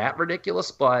wasn't that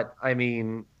ridiculous, but I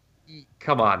mean,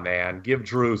 come on, man, give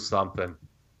Drew something.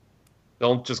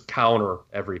 Don't just counter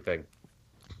everything.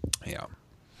 Yeah.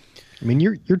 I mean,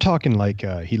 you're talking like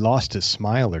he lost his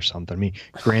smile or something. I mean,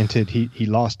 granted, he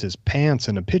lost his pants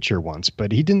in a picture once,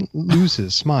 but he didn't lose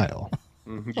his smile.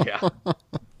 Yeah.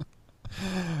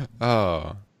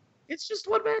 Oh. It's just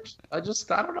one match. I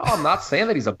don't know. I'm not saying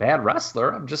that he's a bad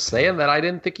wrestler. I'm just saying that I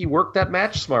didn't think he worked that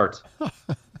match smart.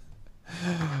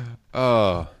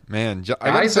 Oh, man.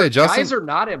 I got to say, Justin... Guys are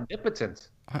not omnipotent.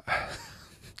 I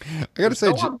got to say...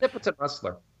 No omnipotent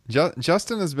wrestler.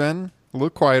 Justin has been a little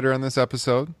quieter on this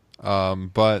episode,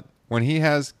 but when he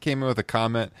came in with a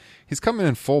comment, he's coming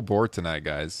in full bore tonight,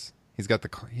 guys.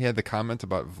 He had the comment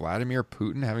about Vladimir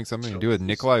Putin having something to do with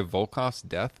Nikolai Volkov's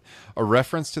death, a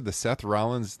reference to the Seth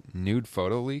Rollins nude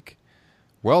photo leak.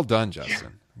 Well done,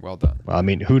 Justin. Well done. Well, I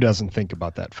mean, who doesn't think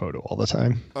about that photo all the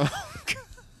time?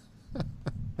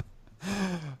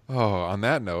 Oh, on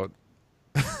that note,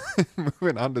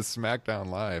 moving on to SmackDown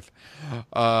Live.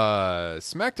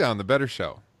 SmackDown, the better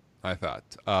show, I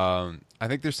thought. I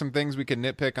think there's some things we can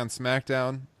nitpick on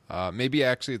SmackDown. Maybe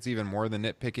actually it's even more than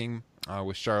nitpicking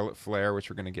with Charlotte Flair, which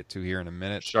we're going to get to here in a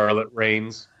minute. Charlotte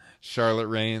Reigns. Charlotte.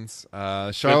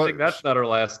 I think that's not her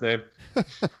last name.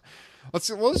 Let's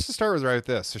just start with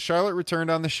this. So Charlotte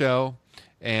returned on the show,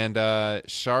 and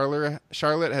Charlotte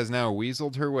has now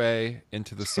weaseled her way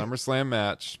into the SummerSlam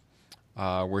match,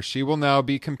 where she will now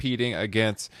be competing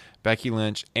against Becky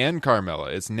Lynch and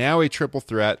Carmella. It's now a triple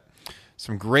threat.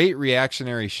 Some great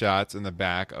reactionary shots in the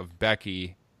back of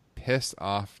Becky, pissed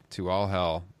off to all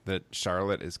hell that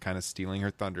Charlotte is kind of stealing her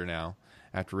thunder now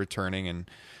after returning. And,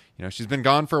 she's been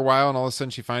gone for a while, and all of a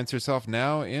sudden she finds herself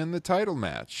now in the title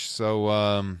match.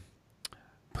 So,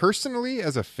 personally,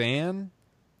 as a fan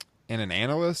and an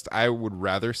analyst, I would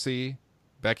rather see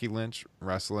Becky Lynch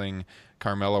wrestling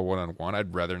Carmella one-on-one.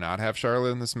 I'd rather not have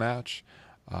Charlotte in this match.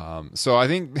 So I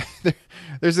think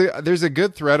there's a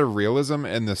good thread of realism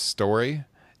in this story.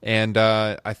 And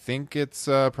I think it's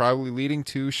probably leading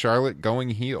to Charlotte going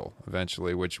heel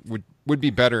eventually, which would be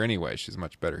better anyway. She's a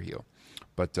much better heel.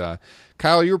 But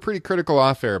Kyle, you were pretty critical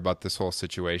off air about this whole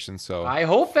situation. So I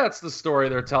hope that's the story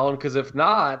they're telling, because if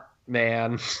not,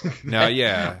 man, no,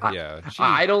 yeah.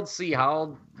 I don't see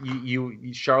how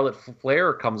you Charlotte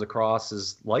Flair comes across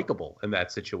as likable in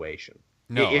that situation.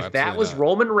 No, if that was not.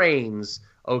 Roman Reigns,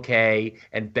 okay,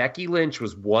 and Becky Lynch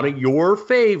was one of your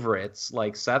favorites,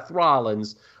 like Seth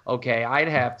Rollins, okay, I'd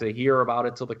have to hear about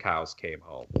it till the cows came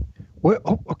home. Well,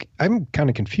 okay. I'm kind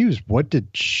of confused. What did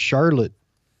Charlotte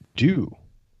do?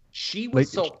 She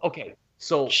was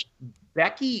so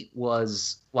Becky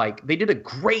was like, they did a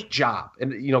great job.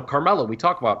 And, Carmella, we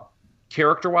talk about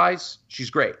character-wise, she's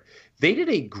great. They did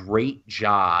a great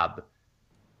job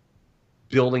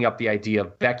building up the idea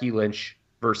of Becky Lynch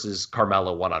versus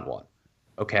Carmella one-on-one.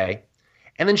 Okay?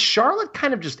 And then Charlotte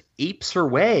kind of just apes her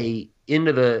way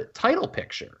into the title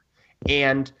picture.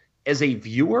 And as a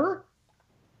viewer,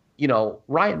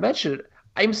 Ryan mentioned it,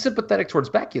 I'm sympathetic towards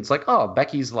Becky. It's like, oh,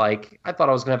 Becky's like, I thought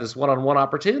I was going to have this one-on-one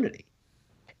opportunity.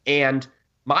 And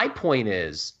my point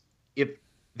is, if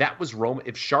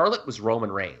Charlotte was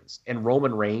Roman Reigns and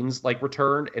Roman Reigns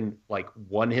returned and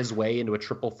won his way into a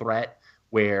triple threat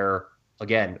where,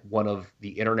 again, one of the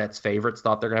internet's favorites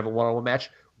thought they're going to have a one-on-one match,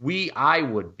 I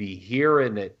would be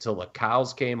hearing it till the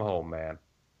cows came home, man.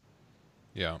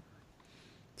 Yeah.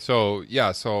 So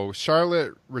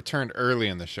Charlotte returned early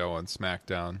in the show on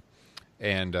SmackDown,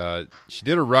 and she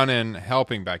did a run-in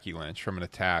helping Becky Lynch from an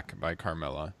attack by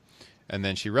Carmella. And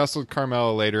then she wrestled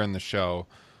Carmella later in the show,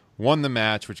 won the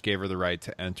match, which gave her the right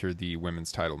to enter the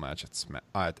women's title match at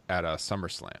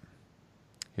SummerSlam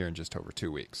here in just over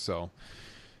 2 weeks. So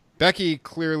Becky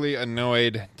clearly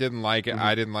annoyed, didn't like it. Mm-hmm.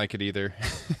 I didn't like it either,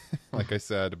 like I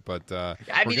said. But I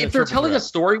mean, if they're telling a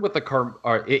story with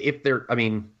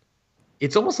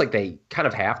it's almost like they kind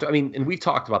of have to. I mean, and we've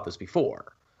talked about this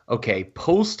before. Okay,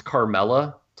 post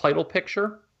Carmella title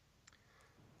picture,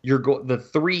 the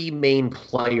three main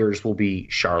players will be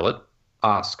Charlotte,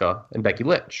 Asuka, and Becky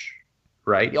Lynch,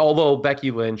 right? Although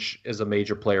Becky Lynch as a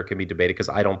major player can be debated because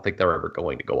I don't think they're ever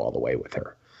going to go all the way with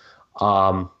her.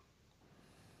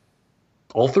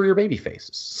 All three are baby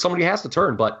faces. Somebody has to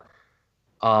turn, but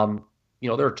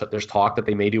there's talk that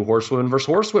they may do horsewomen versus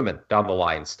horsewomen down the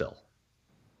line still.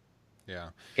 Yeah.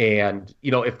 And,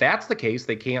 if that's the case,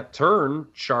 they can't turn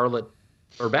Charlotte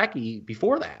or Becky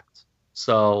before that.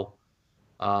 So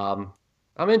I'm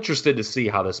interested to see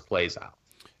how this plays out.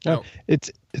 No.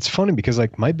 It's funny because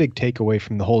like my big takeaway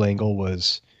from the whole angle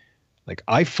was like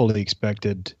I fully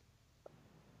expected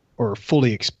or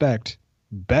fully expect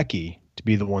Becky to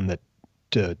be the one that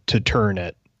to turn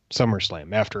at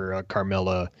SummerSlam after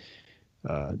Carmella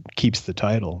keeps the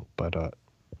title. But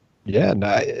yeah, no,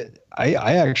 I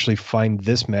actually find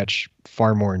this match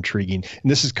far more intriguing. And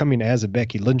this is coming as a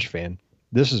Becky Lynch fan.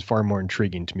 This is far more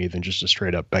intriguing to me than just a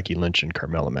straight up Becky Lynch and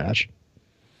Carmella match.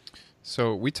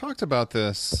 So we talked about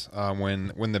this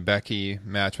when the Becky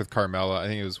match with Carmella. I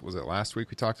think was it last week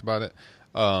we talked about it.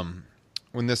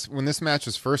 When this match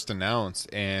was first announced,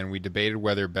 and we debated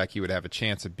whether Becky would have a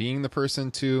chance of being the person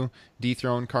to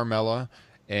dethrone Carmella,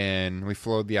 and we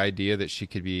floated the idea that she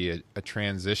could be a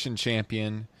transition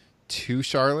champion to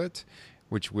Charlotte,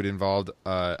 which would involve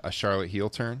a Charlotte heel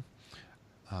turn,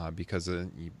 because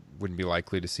you wouldn't be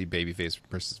likely to see babyface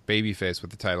versus babyface with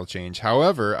the title change.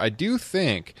 However, I do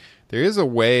think there is a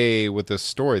way with this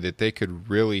story that they could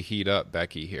really heat up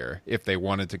Becky here if they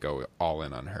wanted to go all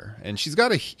in on her. And she's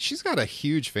got a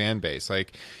huge fan base.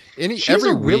 Like she's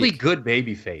a really good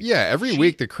babyface. Yeah, every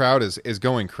week the crowd is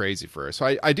going crazy for her.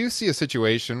 So I do see a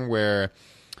situation where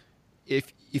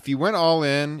if you went all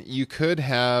in, you could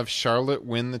have Charlotte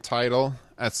win the title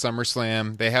at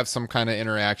SummerSlam. They have some kind of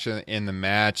interaction in the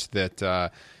match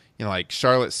that like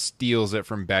Charlotte steals it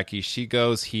from Becky. She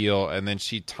goes heel, and then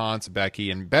she taunts Becky,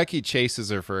 and Becky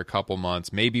chases her for a couple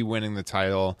months, maybe winning the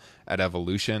title at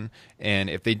Evolution. And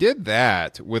if they did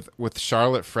that with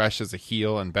Charlotte fresh as a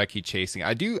heel and Becky chasing,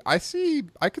 I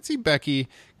could see Becky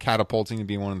catapulting to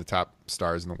be one of the top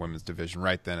stars in the women's division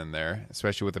right then and there,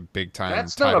 especially with a big time.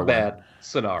 That's not a bad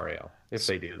scenario if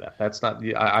they do that. That's not.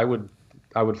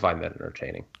 I would find that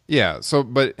entertaining. Yeah. So,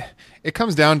 but it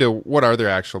comes down to what are their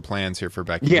actual plans here for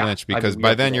Becky Lynch? Because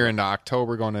by then you're into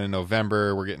October, going into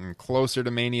November. We're getting closer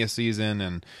to Mania season,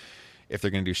 and if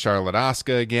they're going to do Charlotte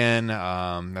Asuka again,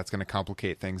 that's going to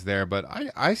complicate things there. But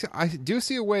I do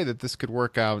see a way that this could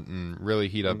work out and really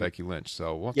heat up Becky Lynch.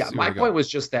 So we'll see my point was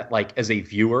just that, like, as a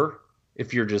viewer,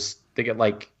 if you're just thinking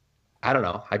like, I don't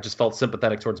know, I just felt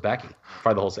sympathetic towards Becky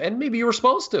for the whole, and maybe you were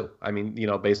supposed to. I mean,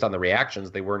 based on the reactions,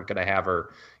 they weren't going to have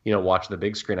her, watch the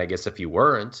big screen, I guess, if you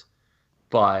weren't.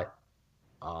 But,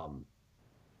 I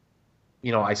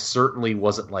certainly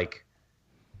wasn't like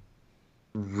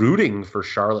rooting for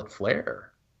Charlotte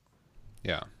Flair.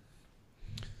 Yeah.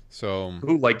 So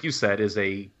who, like you said, is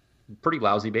a pretty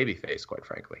lousy babyface, quite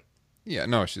frankly. Yeah,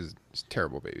 no, she's a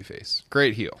terrible babyface.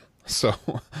 Great heel. So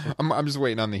I'm just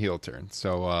waiting on the heel turn.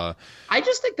 So I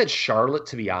just think that Charlotte,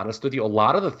 to be honest with you, a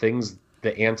lot of the things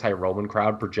the anti-Roman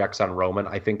crowd projects on Roman,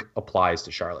 I think applies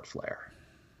to Charlotte Flair.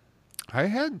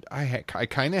 I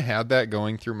kind of had that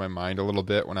going through my mind a little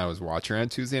bit when I was watching her on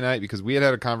Tuesday night, because we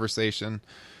had a conversation,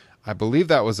 I believe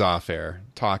that was off air,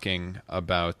 talking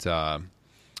about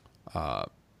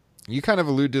you kind of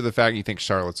allude to the fact you think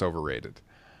Charlotte's overrated.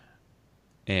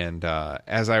 And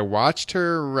as I watched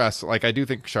her wrestle, like, I do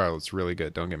think Charlotte's really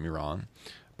good, don't get me wrong.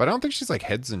 But I don't think she's like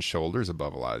heads and shoulders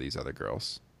above a lot of these other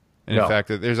girls. And in fact,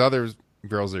 there's other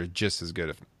girls that are just as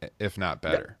good, if not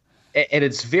better. And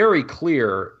it's very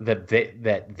clear that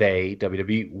they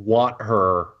WWE want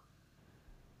her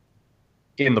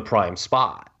in the prime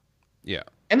spot. Yeah.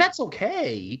 And that's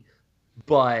okay.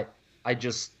 But I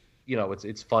just,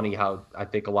 it's funny how I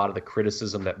think a lot of the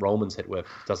criticism that Roman's hit with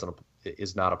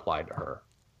is not applied to her.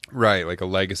 Right, like a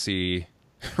legacy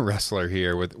wrestler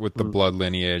here with the blood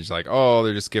lineage, like, oh,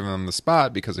 they're just giving them the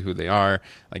spot because of who they are.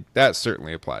 Like, that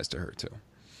certainly applies to her too.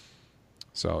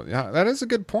 So yeah, that is a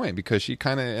good point, because she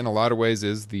kind of, in a lot of ways,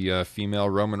 is the female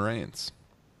Roman Reigns.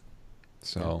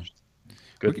 So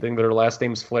good thing that her last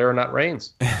name's Flair, not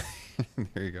Reigns.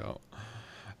 There you go.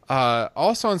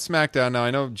 Also on SmackDown, now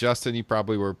I know, Justin, you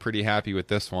probably were pretty happy with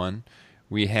this one.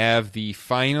 We have the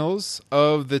finals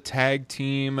of the tag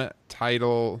team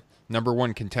title, number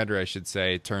one contender, I should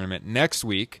say, tournament next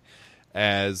week,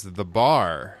 as The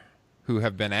Bar, who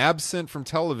have been absent from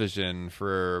television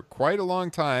for quite a long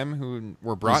time, who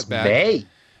were brought back.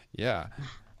 Yeah,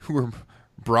 who were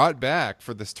brought back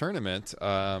for this tournament.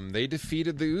 They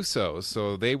defeated the Usos,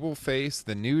 so they will face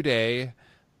the New Day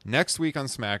next week on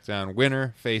SmackDown.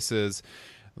 Winner faces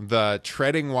the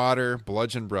Treading Water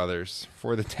Bludgeon Brothers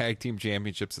for the tag team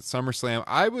championships at SummerSlam.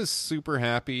 I was super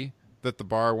happy that The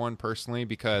Bar won personally,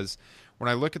 because when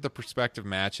I look at the prospective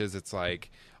matches, it's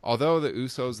like, although the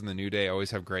Usos and the New Day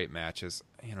always have great matches,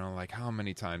 like, how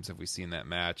many times have we seen that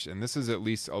match? And this is at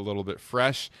least a little bit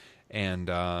fresh. And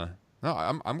no,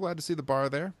 I'm glad to see The Bar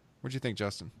there. What'd you think,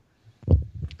 Justin?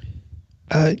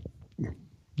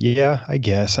 Yeah, I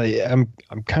guess I'm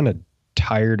kind of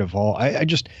tired of all.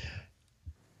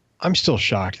 I'm still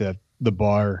shocked that the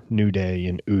Bar, New Day,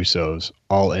 and Usos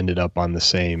all ended up on the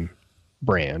same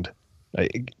brand.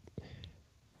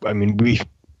 I mean,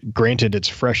 granted it's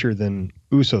fresher than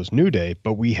Usos New Day,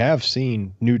 but we have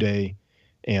seen New Day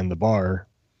and the Bar,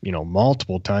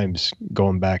 multiple times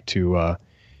going back to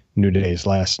New Day's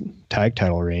last tag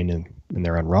title reign, and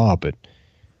they're on Raw. But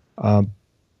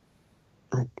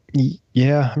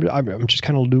yeah, I'm just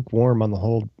kind of lukewarm on the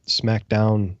whole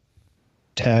SmackDown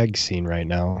tag scene right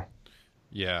now.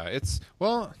 Yeah,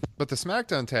 but the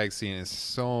SmackDown tag scene is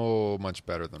so much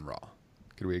better than Raw.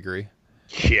 Could we agree?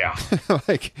 Yeah.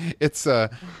 Like, it's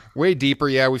way deeper.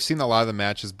 Yeah, we've seen a lot of the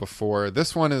matches before.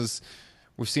 This one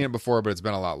we've seen it before, but it's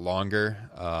been a lot longer.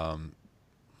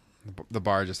 The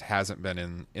Bar just hasn't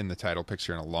been in the title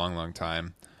picture in a long, long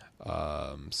time.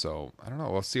 So I don't know.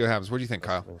 We'll see what happens. What do you think,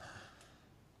 Kyle?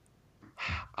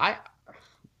 I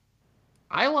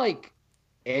like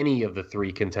any of the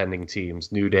three contending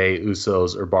teams, New Day,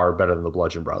 Usos, or Bar, better than the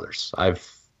Bludgeon Brothers.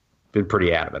 I've been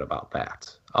pretty adamant about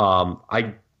that.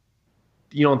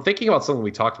 In thinking about something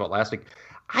we talked about last week,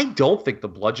 I don't think the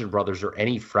Bludgeon Brothers are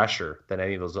any fresher than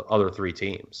any of those other three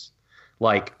teams.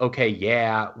 Like, okay,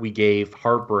 yeah, we gave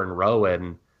Harper and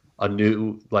Rowan a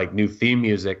new theme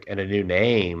music and a new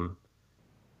name,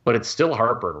 but it's still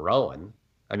Harper and Rowan.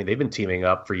 I mean, they've been teaming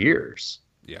up for years.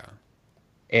 Yeah.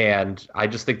 And I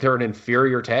just think they're an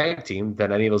inferior tag team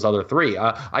than any of those other three.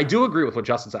 I do agree with what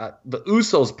Justin said. The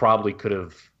Usos probably could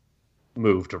have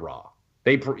moved to Raw.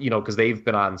 Because they've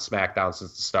been on SmackDown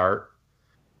since the start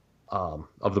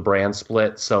of the brand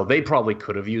split. So they probably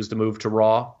could have used a move to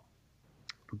Raw.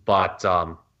 But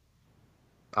I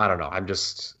don't know. I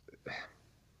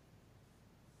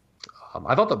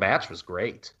thought the match was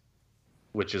great,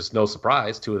 which is no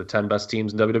surprise. 2 of the 10 best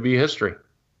teams in WWE history.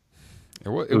 It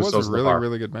was a really,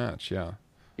 really good match, yeah.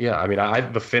 Yeah, I mean,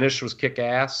 the finish was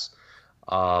kick-ass.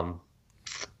 I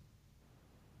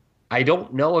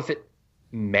don't know if it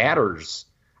matters.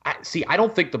 I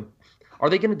don't think are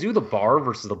they going to do the Bar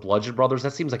versus the Bludgeon Brothers?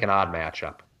 That seems like an odd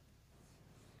matchup.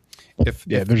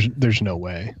 There's no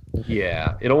way.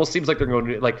 Yeah, it almost seems like they're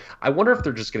going to I wonder if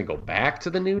they're just going to go back to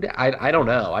the New Day. I don't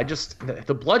know.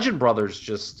 The Bludgeon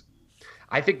Brothers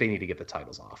I think they need to get the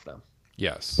titles off them.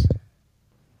 Yes.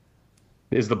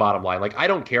 Is the bottom line. I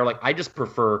don't care. I just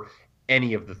prefer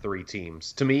any of the three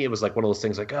teams. To me, it was one of those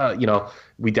things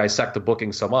we dissect the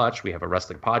booking so much. We have a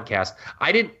wrestling podcast.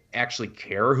 I didn't actually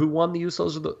care who won the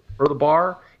Usos or the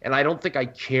Bar, and I don't think I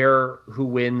care who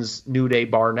wins New Day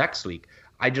Bar next week.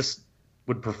 I just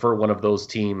would prefer one of those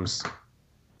teams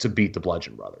to beat the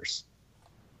Bludgeon Brothers.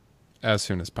 As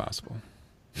soon as possible.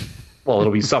 Well,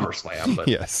 it'll be SummerSlam. But...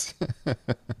 Yes.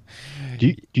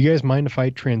 Do you guys mind if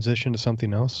I transition to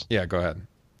something else? Yeah, go ahead.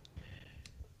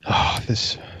 Oh,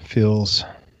 this feels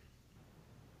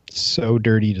so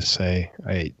dirty to say.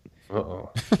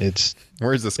 It's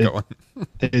Where's this going?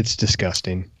 It's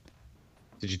disgusting.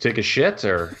 Did you take a shit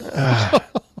or?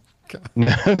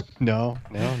 No.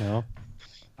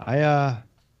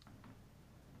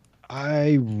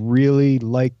 I really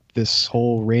like this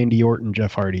whole Randy Orton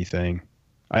Jeff Hardy thing.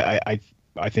 I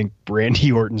think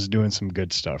Randy Orton's doing some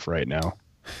good stuff right now.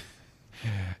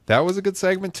 That was a good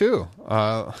segment too.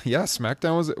 Yeah,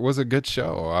 SmackDown was a good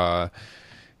show.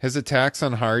 His attacks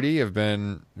on Hardy have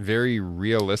been very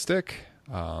realistic,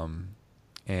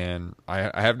 and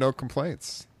I have no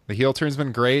complaints. The heel turn's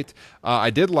been great. I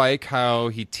did like how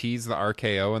he teased the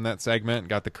RKO in that segment and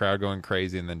got the crowd going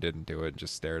crazy, and then didn't do it and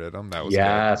just stared at him. That was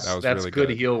good. That's really good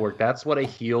heel work. That's what a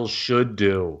heel should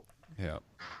do. Yeah.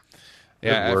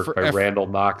 Good work by Randall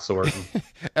Knox Orton.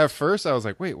 At first, I was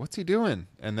like, "Wait, what's he doing?"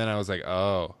 And then I was like,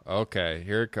 "Oh, okay,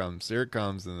 here it comes."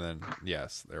 And then,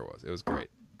 yes, there was. It was great.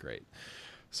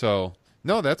 So,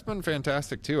 no, that's been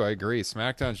fantastic too. I agree.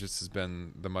 SmackDown just has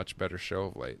been the much better show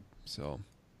of late. So,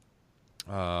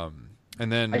 and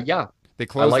then they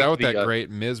closed out with that great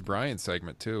Miz Bryan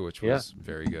segment too, which was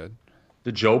very good.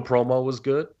 The Joe promo was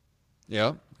good.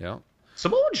 Yeah.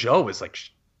 Samoa Joe is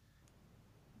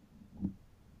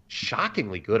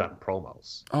shockingly good on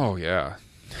promos. Oh yeah,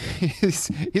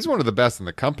 he's one of the best in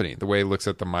the company. The way he looks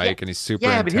at the mic and he's super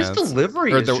intense. But his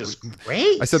delivery is just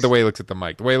great. I said the way he looks at the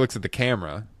mic, the way he looks at the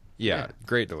camera. Yeah.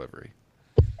 Great delivery.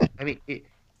 I mean,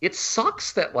 it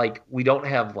sucks that we don't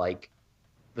have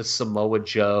the Samoa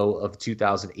Joe of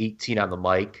 2018 on the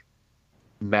mic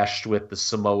meshed with the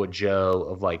Samoa Joe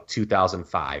of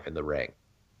 2005 in the ring.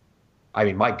 I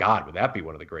mean, my God, would that be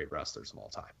one of the great wrestlers of all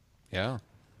time? Yeah.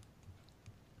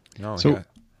 No, so,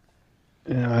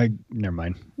 never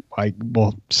mind.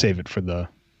 We'll save it for the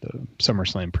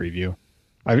SummerSlam preview.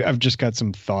 I've just got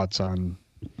some thoughts on,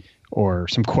 or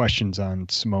some questions on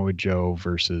Samoa Joe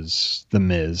versus The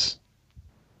Miz.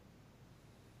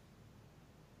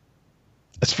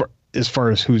 as far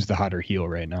as who's the hotter heel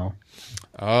right now.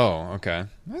 Oh, okay.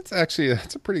 That's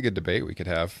a pretty good debate we could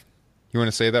have. You want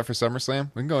to save that for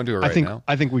SummerSlam? We can go and do it right now.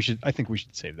 I think we should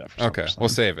save that for Okay, SummerSlam. we'll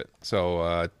save it.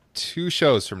 So 2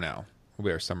 shows from now will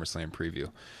be our SummerSlam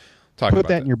preview. Put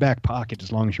that in your back pocket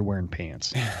as long as you're wearing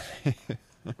pants.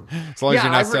 As long as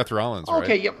you're not Seth Rollins, right?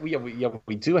 Okay,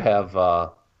 we do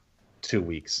have 2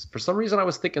 weeks. For some reason, I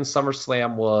was thinking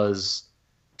SummerSlam was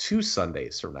 2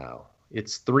 Sundays from now.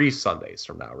 It's 3 Sundays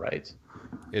from now, right?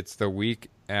 It's the week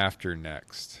after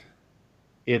next.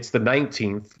 It's the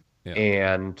 19th,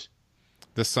 and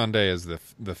this Sunday is the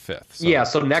 5th. So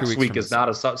so next week is not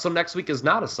a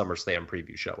SummerSlam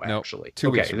preview show. Actually, nope,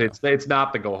 2 weeks. From it's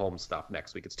not the go home stuff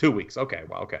next week. It's 2 weeks. Okay,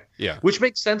 well, okay, yeah, which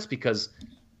makes sense because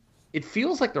it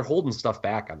feels like they're holding stuff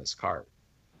back on this card.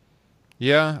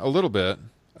 Yeah, a little bit.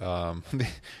 They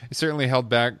certainly held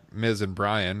back Miz and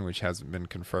Bryan, which hasn't been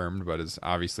confirmed, but is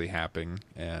obviously happening.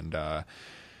 And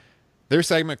their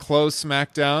segment closed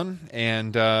SmackDown,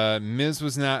 and Miz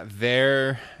was not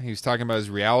there. He was talking about his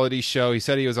reality show. He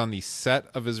said he was on the set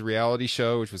of his reality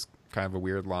show, which was kind of a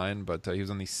weird line, but he was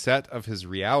on the set of his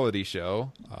reality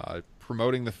show,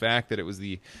 promoting the fact that it was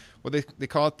they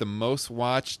call it the most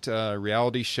watched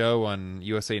reality show on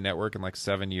USA Network in like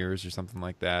 7 years or something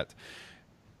like that.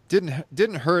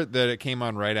 Didn't hurt that it came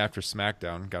on right after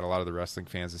SmackDown. Got a lot of the wrestling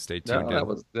fans to stay tuned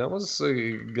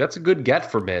in. That's a good get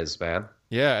for Miz, man.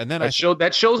 Yeah, and then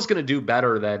that show's going to do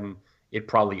better than it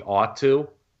probably ought to.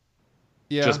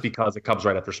 Yeah, just because it comes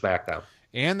right after SmackDown.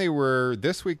 And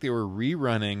this week they were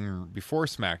rerunning before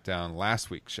SmackDown last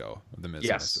week's show of the Miz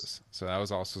and Mrs. So that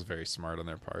was also very smart on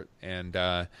their part. And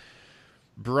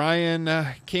Bryan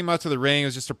came out to the ring. It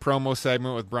was just a promo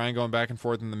segment with Bryan going back and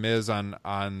forth and the Miz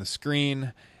on the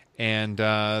screen. And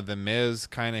the Miz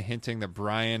kind of hinting that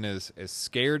Bryan is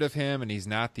scared of him, and he's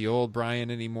not the old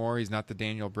Bryan anymore. He's not the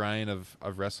Daniel Bryan of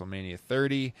WrestleMania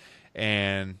 30.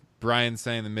 And Bryan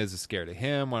saying the Miz is scared of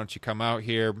him. Why don't you come out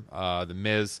here? The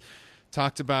Miz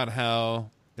talked about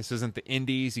how this isn't the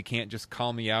Indies. You can't just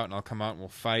call me out and I'll come out and we'll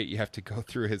fight. You have to go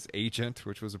through his agent,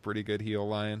 which was a pretty good heel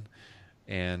line.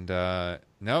 And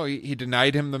no, he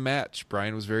denied him the match.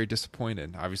 Bryan was very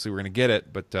disappointed. Obviously, we're going to get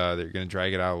it, but they're going to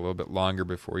drag it out a little bit longer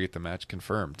before we get the match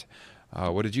confirmed.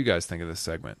 What did you guys think of this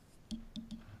segment?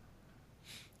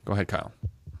 Go ahead, Kyle.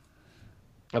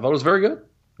 I thought it was very good.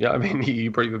 Yeah, I mean,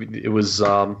 it was.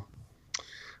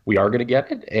 We are going to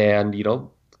get it, and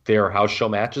their house show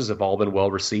matches have all been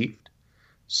well received,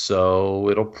 so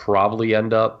it'll probably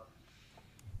end up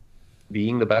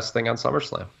being the best thing on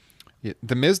SummerSlam. Yeah,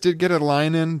 the Miz did get a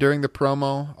line in during the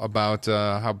promo about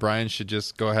how Bryan should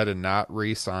just go ahead and not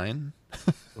re-sign,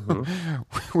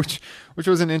 which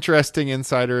was an interesting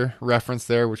insider reference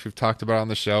there, which we've talked about on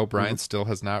the show. Bryan still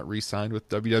has not re-signed with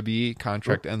WWE.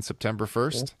 Contract ends September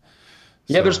 1st.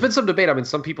 Yeah, there's been some debate. I mean,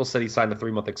 some people said he signed a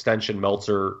 3-month extension.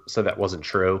 Meltzer said that wasn't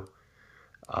true.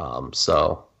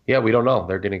 So, yeah, we don't know.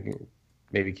 They're going to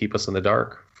maybe keep us in the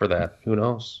dark for that. Who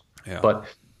knows? Yeah. But,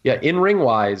 yeah,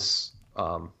 in-ring-wise,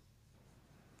 I'm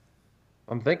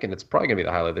thinking it's probably going to be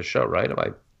the highlight of the show, right? Am I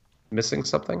missing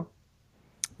something?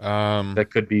 That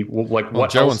could be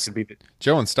what else could be?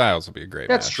 Joe and Styles will be a great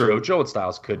That's match. true. Joe and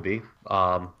Styles could be.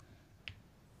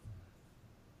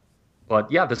 But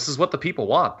yeah, this is what the people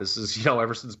want. This is,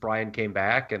 ever since Bryan came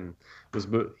back and Miz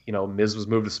was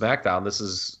moved to SmackDown, this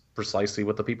is precisely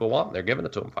what the people want. They're giving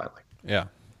it to him finally. Yeah.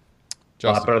 A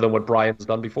lot better than what Bryan's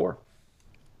done before.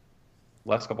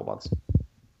 Last couple months.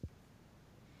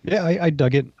 Yeah, I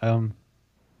dug it.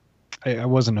 I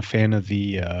wasn't a fan of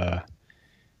the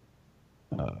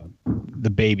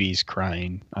babies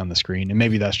crying on the screen, and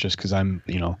maybe that's just because I'm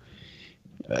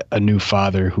a new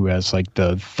father who has like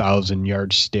the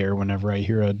 1,000-yard stare whenever I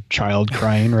hear a child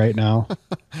crying right now.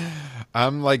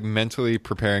 I'm like mentally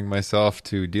preparing myself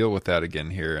to deal with that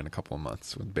again here in a couple of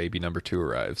months when baby number 2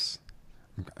 arrives.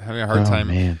 I'm having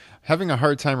a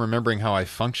hard time remembering how I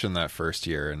functioned that first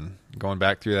year, and going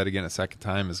back through that again a second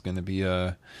time is going to be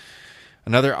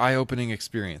another eye-opening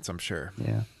experience, I'm sure.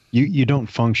 Yeah. You don't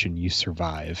function, you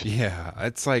survive. Yeah.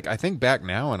 It's like, I think back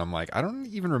now and I'm like, I don't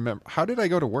even remember. How did I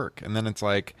go to work? And then it's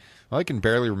like, well, I can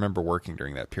barely remember working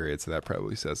during that period, so that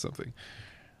probably says something.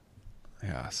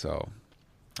 Yeah, so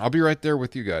I'll be right there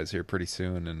with you guys here pretty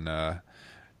soon. And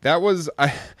that was,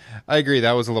 I agree,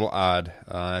 that was a little odd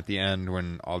at the end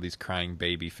when all these crying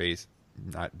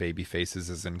not baby faces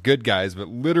as in good guys, but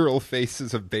literal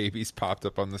faces of babies popped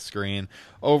up on the screen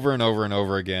over and over and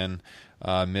over again.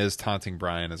 Miz taunting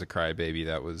Bryan as a crybaby.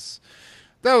 That was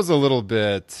a little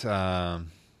bit a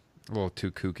little too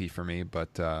kooky for me,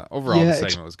 but overall the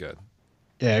segment was good.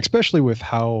 Yeah, especially with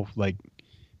how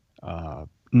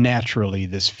naturally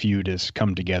this feud has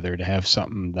come together to have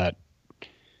something that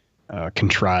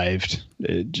contrived.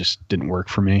 It just didn't work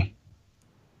for me.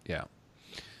 Yeah.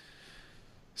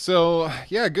 So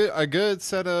yeah, a good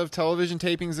set of television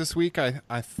tapings this week.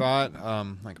 I thought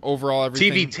like overall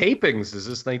everything. TV tapings, is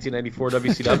this 1994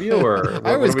 WCW or what,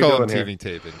 I always what are we call them doing TV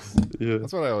here? tapings. Yeah.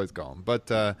 That's what I always call them. But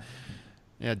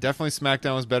yeah, definitely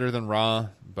SmackDown was better than Raw.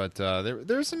 But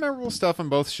there's some memorable stuff on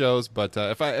both shows. But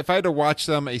if I had to watch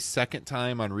them a second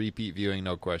time on repeat viewing,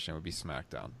 no question, it would be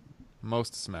SmackDown.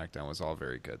 Most of SmackDown was all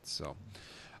very good. So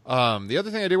the other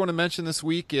thing I did want to mention this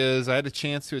week is I had a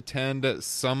chance to attend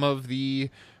some of the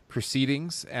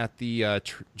proceedings at the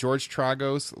George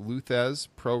Tragos Luthez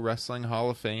Pro Wrestling Hall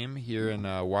of Fame here in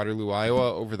Waterloo,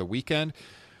 Iowa over the weekend,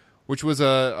 which was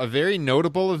a very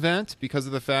notable event because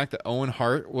of the fact that Owen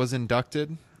Hart was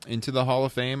inducted into the Hall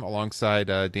of Fame alongside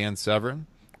Dan Severn,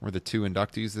 were the two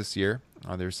inductees this year.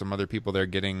 There's some other people there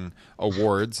getting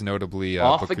awards, notably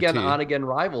Off Booker again, T. on again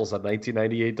rivals on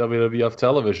 1998 WWF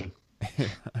television.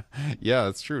 Yeah,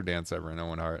 that's true. Dan Severn,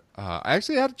 Owen Hart. I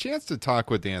actually had a chance to talk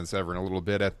with Dan Severn a little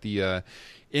bit at the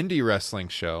indie wrestling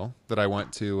show that I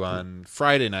went to on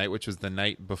Friday night, which was the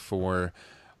night before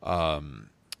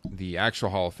the actual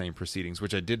Hall of Fame proceedings,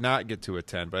 which I did not get to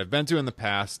attend, but I've been to in the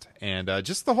past. And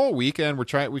just the whole weekend,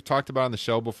 we've talked about on the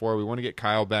show before. We want to get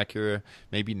Kyle back here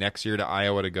maybe next year to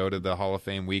Iowa to go to the Hall of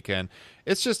Fame weekend.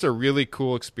 It's just a really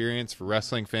cool experience for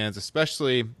wrestling fans,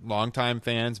 especially longtime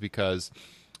fans, because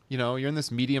you know, you're in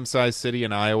this medium-sized city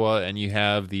in Iowa, and you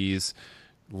have these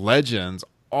legends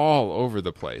all over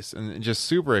the place, and just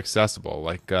super accessible.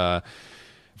 Like,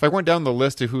 if I went down the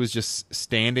list of who was just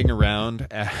standing around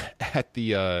at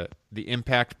the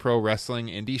Impact Pro Wrestling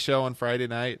indie show on Friday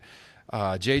night,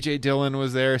 J.J. Dillon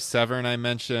was there, Severn I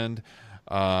mentioned,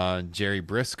 Jerry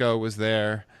Briscoe was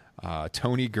there,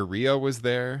 Tony Gurria was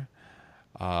there,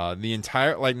 the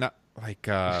entire,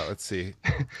 let's see.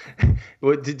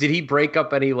 Did he break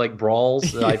up any like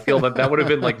brawls? I feel that would have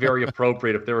been like very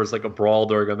appropriate if there was like a brawl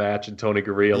during a match and Tony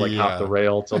Gurria hopped the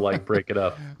rail to like break it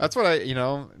up. That's what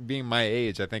being my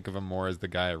age, I think of him more as the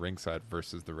guy at ringside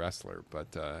versus the wrestler.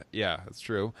 But yeah, that's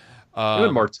true. Him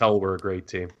and Martel were a great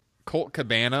team. Colt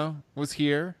Cabana was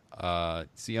here.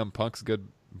 CM Punk's good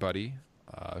buddy,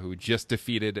 who just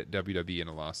defeated WWE in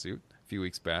a lawsuit a few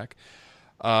weeks back.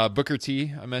 Booker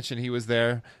T, I mentioned he was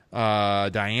there.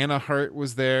 Diana Hart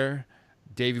was there.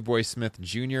 Davey Boy Smith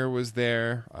Jr. was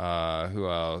there. Who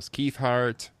else? Keith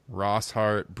Hart, Ross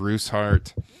Hart, Bruce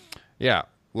Hart. Yeah,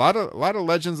 a lot of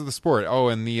legends of the sport. Oh,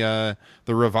 and the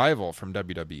Revival from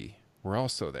WWE were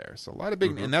also there. So a lot of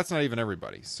big, and that's not even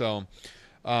everybody. So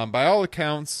by all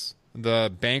accounts,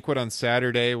 the banquet on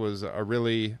Saturday was a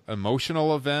really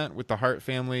emotional event with the Hart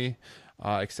family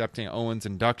accepting Owen's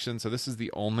induction. So this is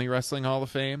the only Wrestling Hall of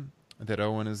Fame that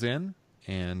Owen is in.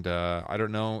 And I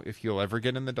don't know if he'll ever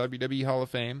get in the WWE Hall of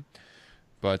Fame.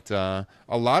 But a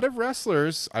lot of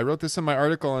wrestlers, I wrote this in my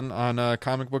article on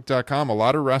comicbook.com, a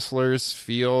lot of wrestlers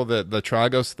feel that the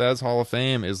Tragos Thez Hall of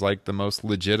Fame is like the most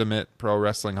legitimate pro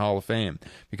wrestling Hall of Fame,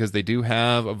 because they do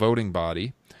have a voting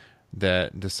body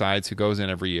that decides who goes in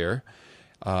every year.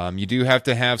 You do have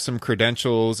to have some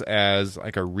credentials as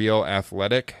like a real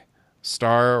athletic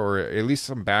star, or at least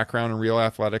some background in real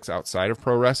athletics outside of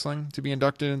pro wrestling to be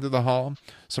inducted into the hall.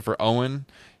 So for Owen,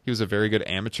 he was a very good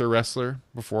amateur wrestler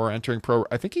before entering pro.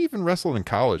 I think he even wrestled in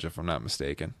college, if I'm not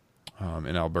mistaken,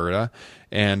 in Alberta.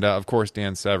 And of course,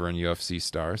 Dan Severn, UFC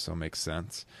star, so it makes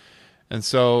sense. And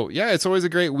so, yeah, it's always a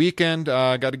great weekend.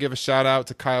 Got to give a shout out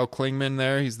to Kyle Klingman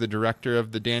there. He's the director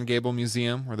of the Dan Gable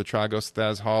Museum, where the Tragos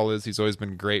Thez Hall is. He's always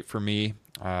been great for me.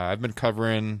 I've been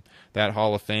covering that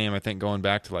Hall of Fame, I think, going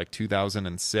back to like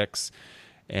 2006.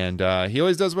 And he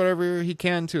always does whatever he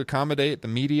can to accommodate the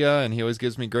media, and he always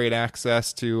gives me great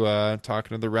access to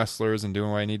talking to the wrestlers and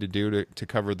doing what I need to do to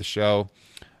cover the show.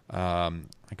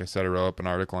 Like I said, I wrote up an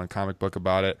article on Comic Book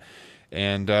about it.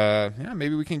 And yeah,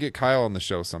 maybe we can get Kyle on the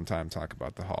show sometime, talk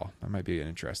about the Hall. That might be an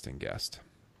interesting guest.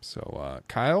 So,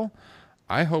 Kyle,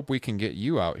 I hope we can get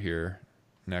you out here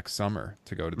next summer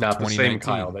to go to the Not the 2019. same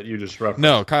Kyle that you just referenced.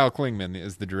 No, Kyle Klingman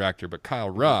is the director, but Kyle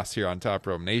Ross here on Top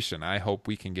Rope Nation, I hope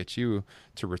we can get you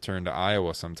to return to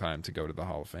Iowa sometime to go to the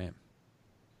Hall of Fame.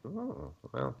 Oh,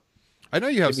 well. I know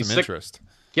you have some interest.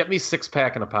 Get me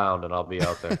 6-pack and a pound, and I'll be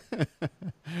out there.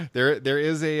 There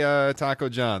is a Taco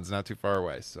John's not too far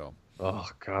away, so. Oh,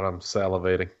 God, I'm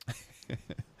salivating.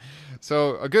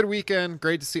 So, a good weekend.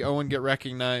 Great to see Owen get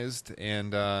recognized.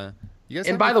 And you guys.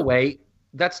 And by the way,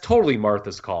 that's totally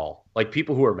Martha's call. Like,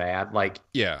 people who are mad, like,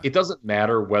 yeah, it doesn't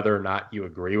matter whether or not you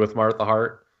agree with Martha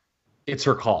Hart. It's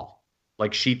her call.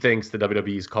 Like, she thinks the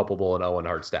WWE is culpable in Owen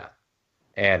Hart's death.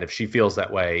 And if she feels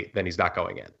that way, then he's not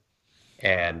going in.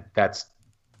 And that's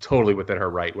totally within her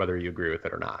right, whether you agree with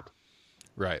it or not.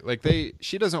 Right. Like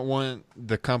she doesn't want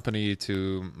the company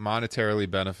to monetarily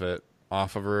benefit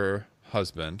off of her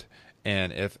husband.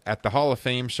 And if at the Hall of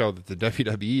Fame show that the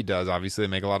WWE does, obviously they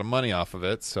make a lot of money off of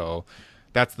it. So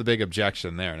that's the big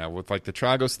objection there. Now with like the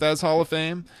Tragos Thez Hall of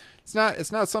Fame, it's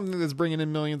not something that's bringing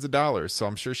in millions of dollars. So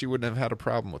I'm sure she wouldn't have had a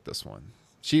problem with this one.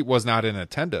 She was not in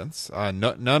attendance.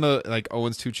 None of like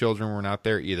Owen's two children were not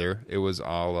there either. It was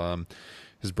all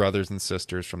his brothers and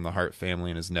sisters from the Hart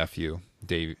family and his nephew,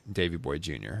 Davey Boy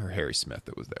Jr., or Harry Smith,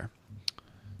 that was there.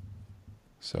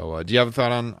 So do you have a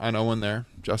thought on Owen there,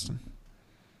 Justin?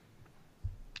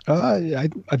 I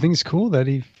think it's cool that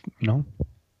he,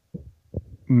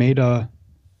 made a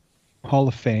Hall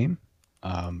of Fame.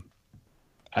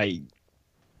 I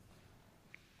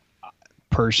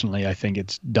personally, I think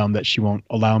it's dumb that she won't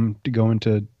allow him to go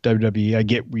into WWE. I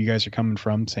get where you guys are coming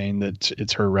from, saying that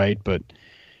it's her right, but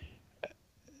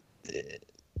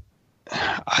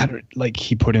I don't like.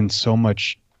 He put in so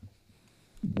much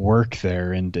work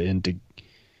there, and to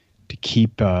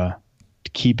keep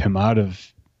him out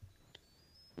of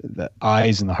the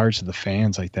eyes and the hearts of the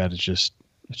fans like that, it's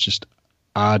just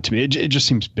odd to me. It just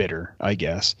seems bitter, I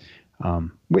guess.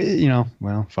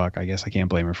 Well, fuck. I guess I can't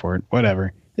blame her for it.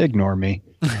 Whatever. Ignore me.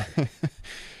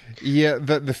 Yeah,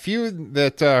 the feud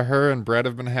that her and Brett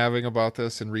have been having about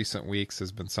this in recent weeks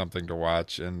has been something to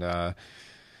watch, and I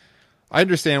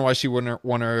understand why she wouldn't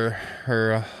want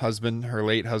her husband, her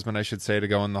late husband, I should say, to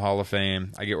go in the Hall of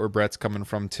Fame. I get where Brett's coming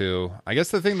from too. I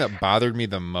guess the thing that bothered me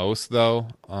the most, though,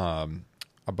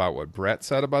 about what Brett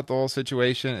said about the whole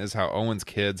situation is how Owen's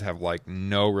kids have like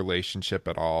no relationship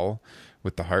at all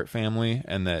with the Hart family,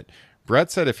 and that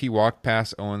Brett said if he walked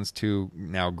past Owen's two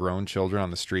now grown children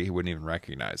on the street, he wouldn't even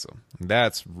recognize them.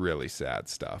 That's really sad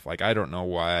stuff. Like, I don't know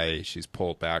why she's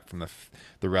pulled back from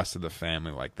the rest of the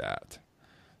family like that.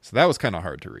 So that was kind of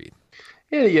hard to read.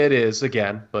 Yeah, it is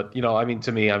again. But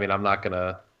to me, I'm not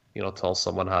gonna, tell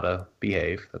someone how to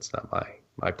behave. That's not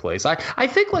my place. I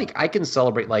think like I can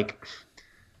celebrate like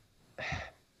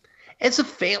as a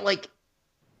fan, like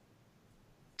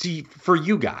for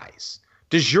you guys.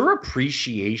 Does your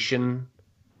appreciation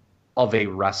of a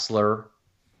wrestler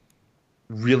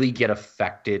really get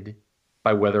affected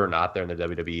by whether or not they're in the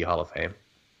WWE Hall of Fame?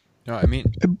 No, I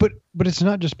mean, but it's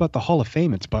not just about the Hall of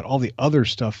Fame. It's about all the other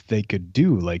stuff they could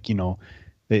do. Like,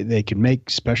 they could make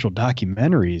special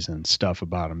documentaries and stuff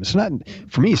about them. It's not,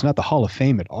 for me, it's not the Hall of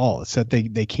Fame at all. It's that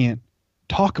they can't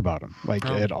talk about them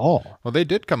at all. Well, they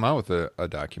did come out with a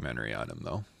documentary on him,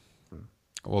 though.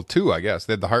 Well, two, I guess.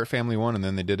 They had the Hart family one, and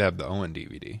then they did have the Owen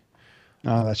DVD.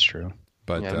 Oh, that's true.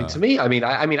 But yeah, to me,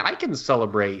 I can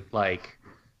celebrate, like,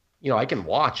 I can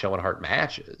watch Owen Hart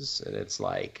matches, and it's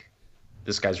like,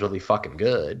 this guy's really fucking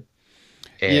good.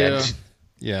 And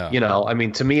yeah.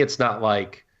 To me, it's not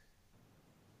like,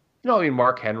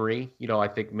 Mark Henry, I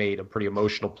think made a pretty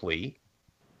emotional plea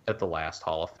at the last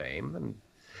Hall of Fame, and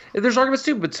there's arguments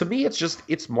too, but to me,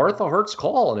 it's Martha Hart's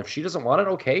call, and if she doesn't want it,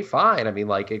 okay, fine. I mean,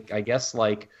 like, I guess,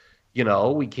 like,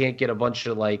 we can't get a bunch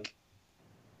of like,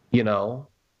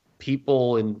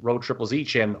 people in Road Triples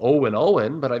each and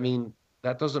Owen, but I mean,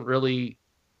 that doesn't really,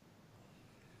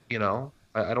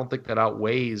 I don't think that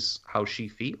outweighs how she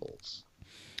feels.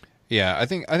 Yeah, I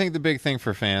think the big thing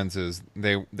for fans is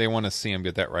they want to see him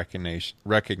get that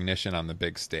recognition on the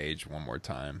big stage one more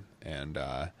time, and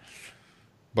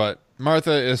but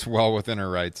Martha is well within her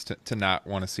rights to not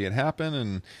want to see it happen.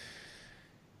 And,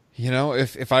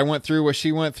 if I went through what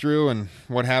she went through and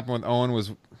what happened with Owen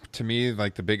was, to me,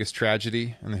 like the biggest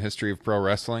tragedy in the history of pro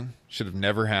wrestling. Should have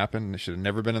never happened. It should have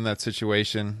never been in that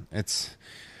situation.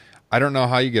 I don't know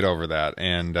how you get over that.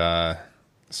 And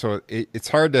so it's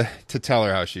hard to tell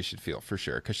her how she should feel, for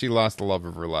sure, because she lost the love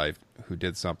of her life who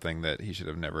did something that he should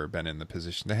have never been in the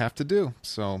position to have to do.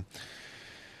 So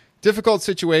difficult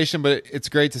situation, but it's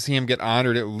great to see him get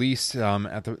honored at least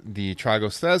at the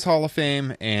Tragos Thez Hall of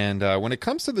Fame. And when it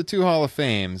comes to the two Hall of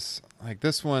Fames, like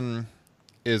this one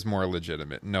is more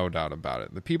legitimate, no doubt about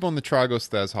it. The people in the Tragos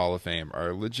Thez Hall of Fame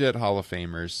are legit Hall of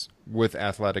Famers with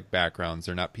athletic backgrounds.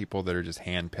 They're not people that are just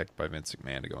handpicked by Vince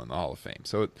McMahon to go in the Hall of Fame.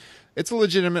 So it's a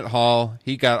legitimate hall.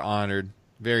 He got honored.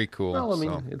 Very cool. Well, I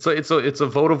mean, it's a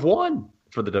vote of one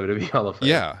for the WWE Hall of Fame.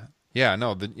 Yeah,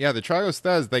 no, the Tragos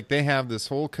Thez, like, they have this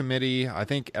whole committee. I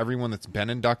think everyone that's been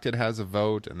inducted has a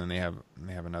vote, and then they have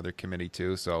another committee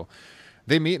too. So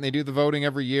they meet and they do the voting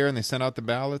every year, and they send out the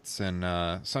ballots.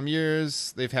 And some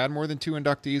years they've had more than 2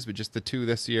 inductees, but just the 2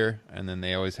 this year. And then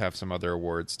they always have some other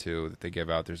awards too that they give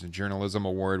out. There's a journalism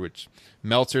award, which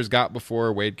Meltzer's got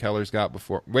before, Wade Keller's got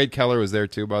before. Wade Keller was there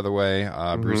too, by the way.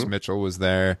 Bruce Mitchell was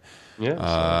there. Yeah,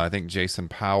 I think Jason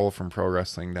Powell from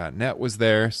ProWrestling.net was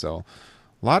there. So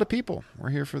a lot of people were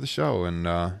here for the show, and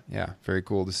yeah, very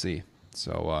cool to see.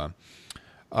 So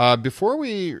before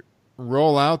we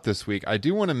roll out this week, I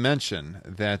do want to mention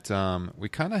that we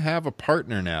kind of have a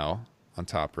partner now on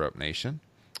Top Rope Nation.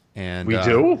 And we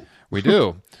do? We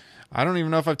do. I don't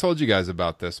even know if I've told you guys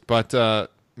about this, but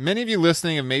many of you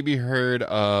listening have maybe heard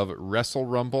of Wrestle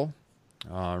Rumble.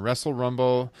 Wrestle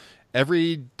Rumble,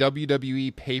 every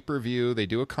WWE pay-per-view, they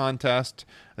do a contest.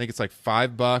 I think it's like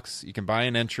 $5. You can buy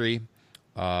an entry.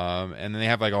 And then they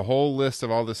have like a whole list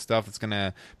of all this stuff that's going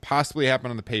to possibly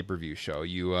happen on the pay-per-view show.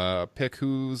 You pick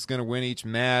who's going to win each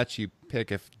match. You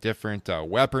pick if different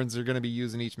weapons are going to be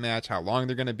used in each match, how long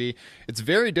they're going to be. It's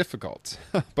very difficult,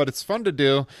 but it's fun to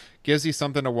do. Gives you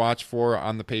something to watch for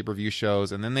on the pay-per-view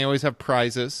shows. And then they always have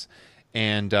prizes.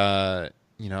 And,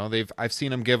 you know, I've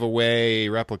seen them give away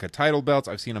replica title belts.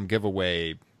 I've seen them give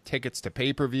away tickets to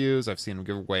pay-per-views. I've seen them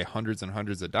give away hundreds and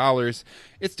hundreds of dollars.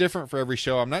 It's different for every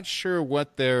show. I'm not sure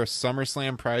what their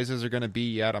SummerSlam prizes are going to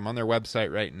be yet. I'm on their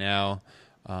website right now,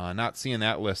 not seeing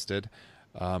that listed.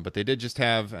 But they did just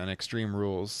have an Extreme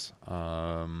Rules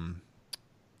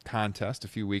contest a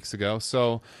few weeks ago.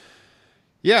 So,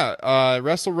 yeah,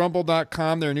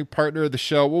 WrestleRumble.com, they're a new partner of the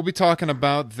show. We'll be talking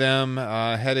about them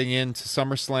heading into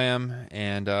SummerSlam,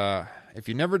 and if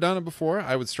you've never done it before,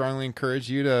 I would strongly encourage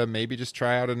you to maybe just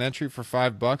try out an entry for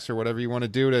 $5 or whatever you want to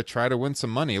do to try to win some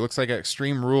money. It looks like at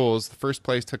Extreme Rules, the first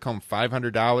place took home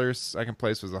 $500, second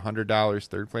place was $100,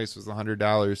 third place was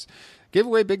 $100. Give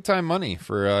away big time money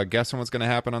for guessing what's going to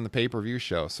happen on the pay-per-view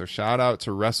show. So shout out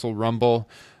to Wrestle Rumble.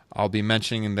 I'll be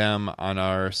mentioning them on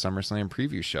our SummerSlam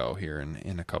preview show here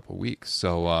in a couple weeks.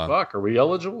 So, fuck, are we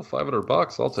eligible?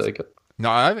 $500? I'll take it.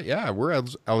 No, we're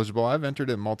eligible. I've entered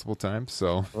it multiple times,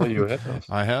 so well, you have.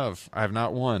 I have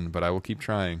not won, but I will keep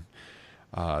trying.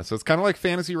 So it's kind of like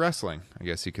fantasy wrestling, I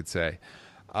guess you could say.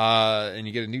 And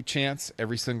you get a new chance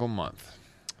every single month.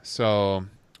 So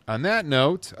on that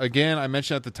note, again, I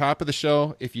mentioned at the top of the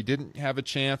show, if you didn't have a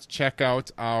chance, check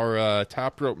out our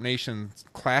Top Rope Nation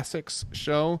Classics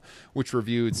show, which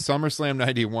reviewed SummerSlam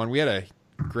 91. We had a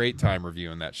great time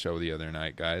reviewing that show the other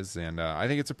night, guys, and I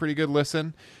think it's a pretty good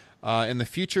listen. In the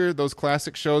future, those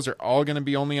classic shows are all going to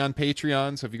be only on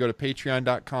Patreon. So if you go to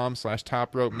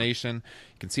patreon.com/TopRopeNation, you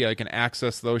can see how you can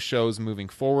access those shows moving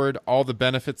forward. All the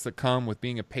benefits that come with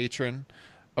being a patron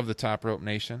of the Top Rope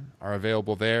Nation are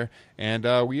available there. And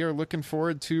we are looking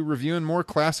forward to reviewing more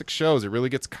classic shows. It really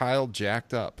gets Kyle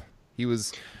jacked up. He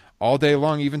was all day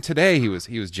long, even today, he was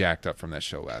jacked up from that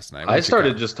show last night. I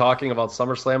started just talking about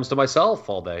SummerSlams to myself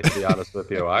all day, to be honest with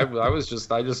you. I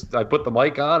put the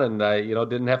mic on and I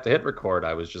didn't have to hit record.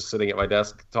 I was just sitting at my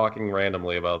desk talking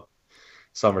randomly about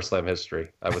SummerSlam history.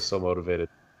 I was so motivated.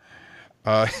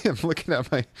 I'm looking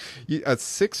at at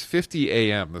 6:50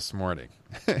 a.m. this morning,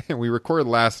 and we recorded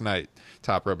last night.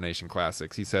 Top Rope Nation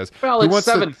Classics. He says, "Well, it's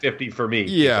 7:50 for me."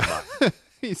 Yeah.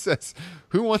 He says,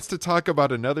 "Who wants to talk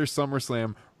about another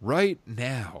SummerSlam right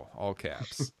now?" All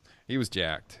caps. He was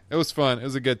jacked. It was fun. It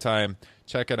was a good time.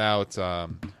 Check it out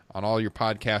on all your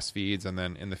podcast feeds, and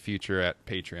then in the future at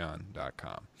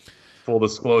patreon.com. Full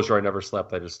disclosure, I never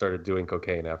slept. I just started doing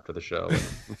cocaine after the show.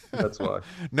 That's why.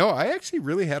 No, I actually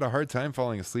really had a hard time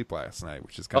falling asleep last night,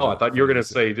 which is kind of... I thought you were going to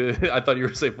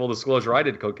say, full disclosure, I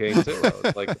did cocaine too. I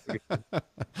was like...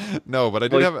 No,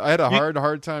 but I had a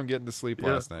hard time getting to sleep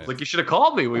last night. Like, you should have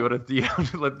called me. We would have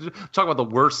talk about the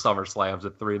worst SummerSlams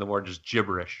at 3 a.m, just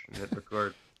gibberish and hit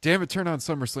record. Damn it, turn on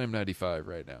SummerSlam 95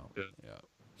 right now. Yeah.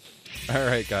 All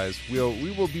right, guys. We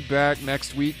will be back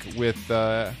next week with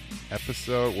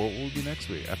episode... What will be next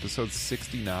week? Episode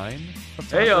 69 of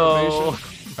Top Rope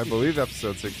Nation. I believe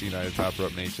episode 69 of Top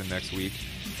Rope Nation next week.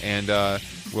 And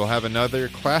we'll have another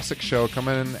classic show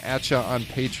coming at you on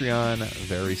Patreon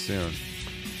very soon.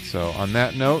 So on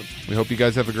that note, we hope you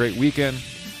guys have a great weekend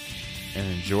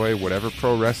and enjoy whatever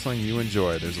pro wrestling you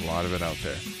enjoy. There's a lot of it out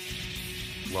there.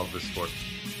 Love this sport.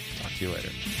 Talk to you later.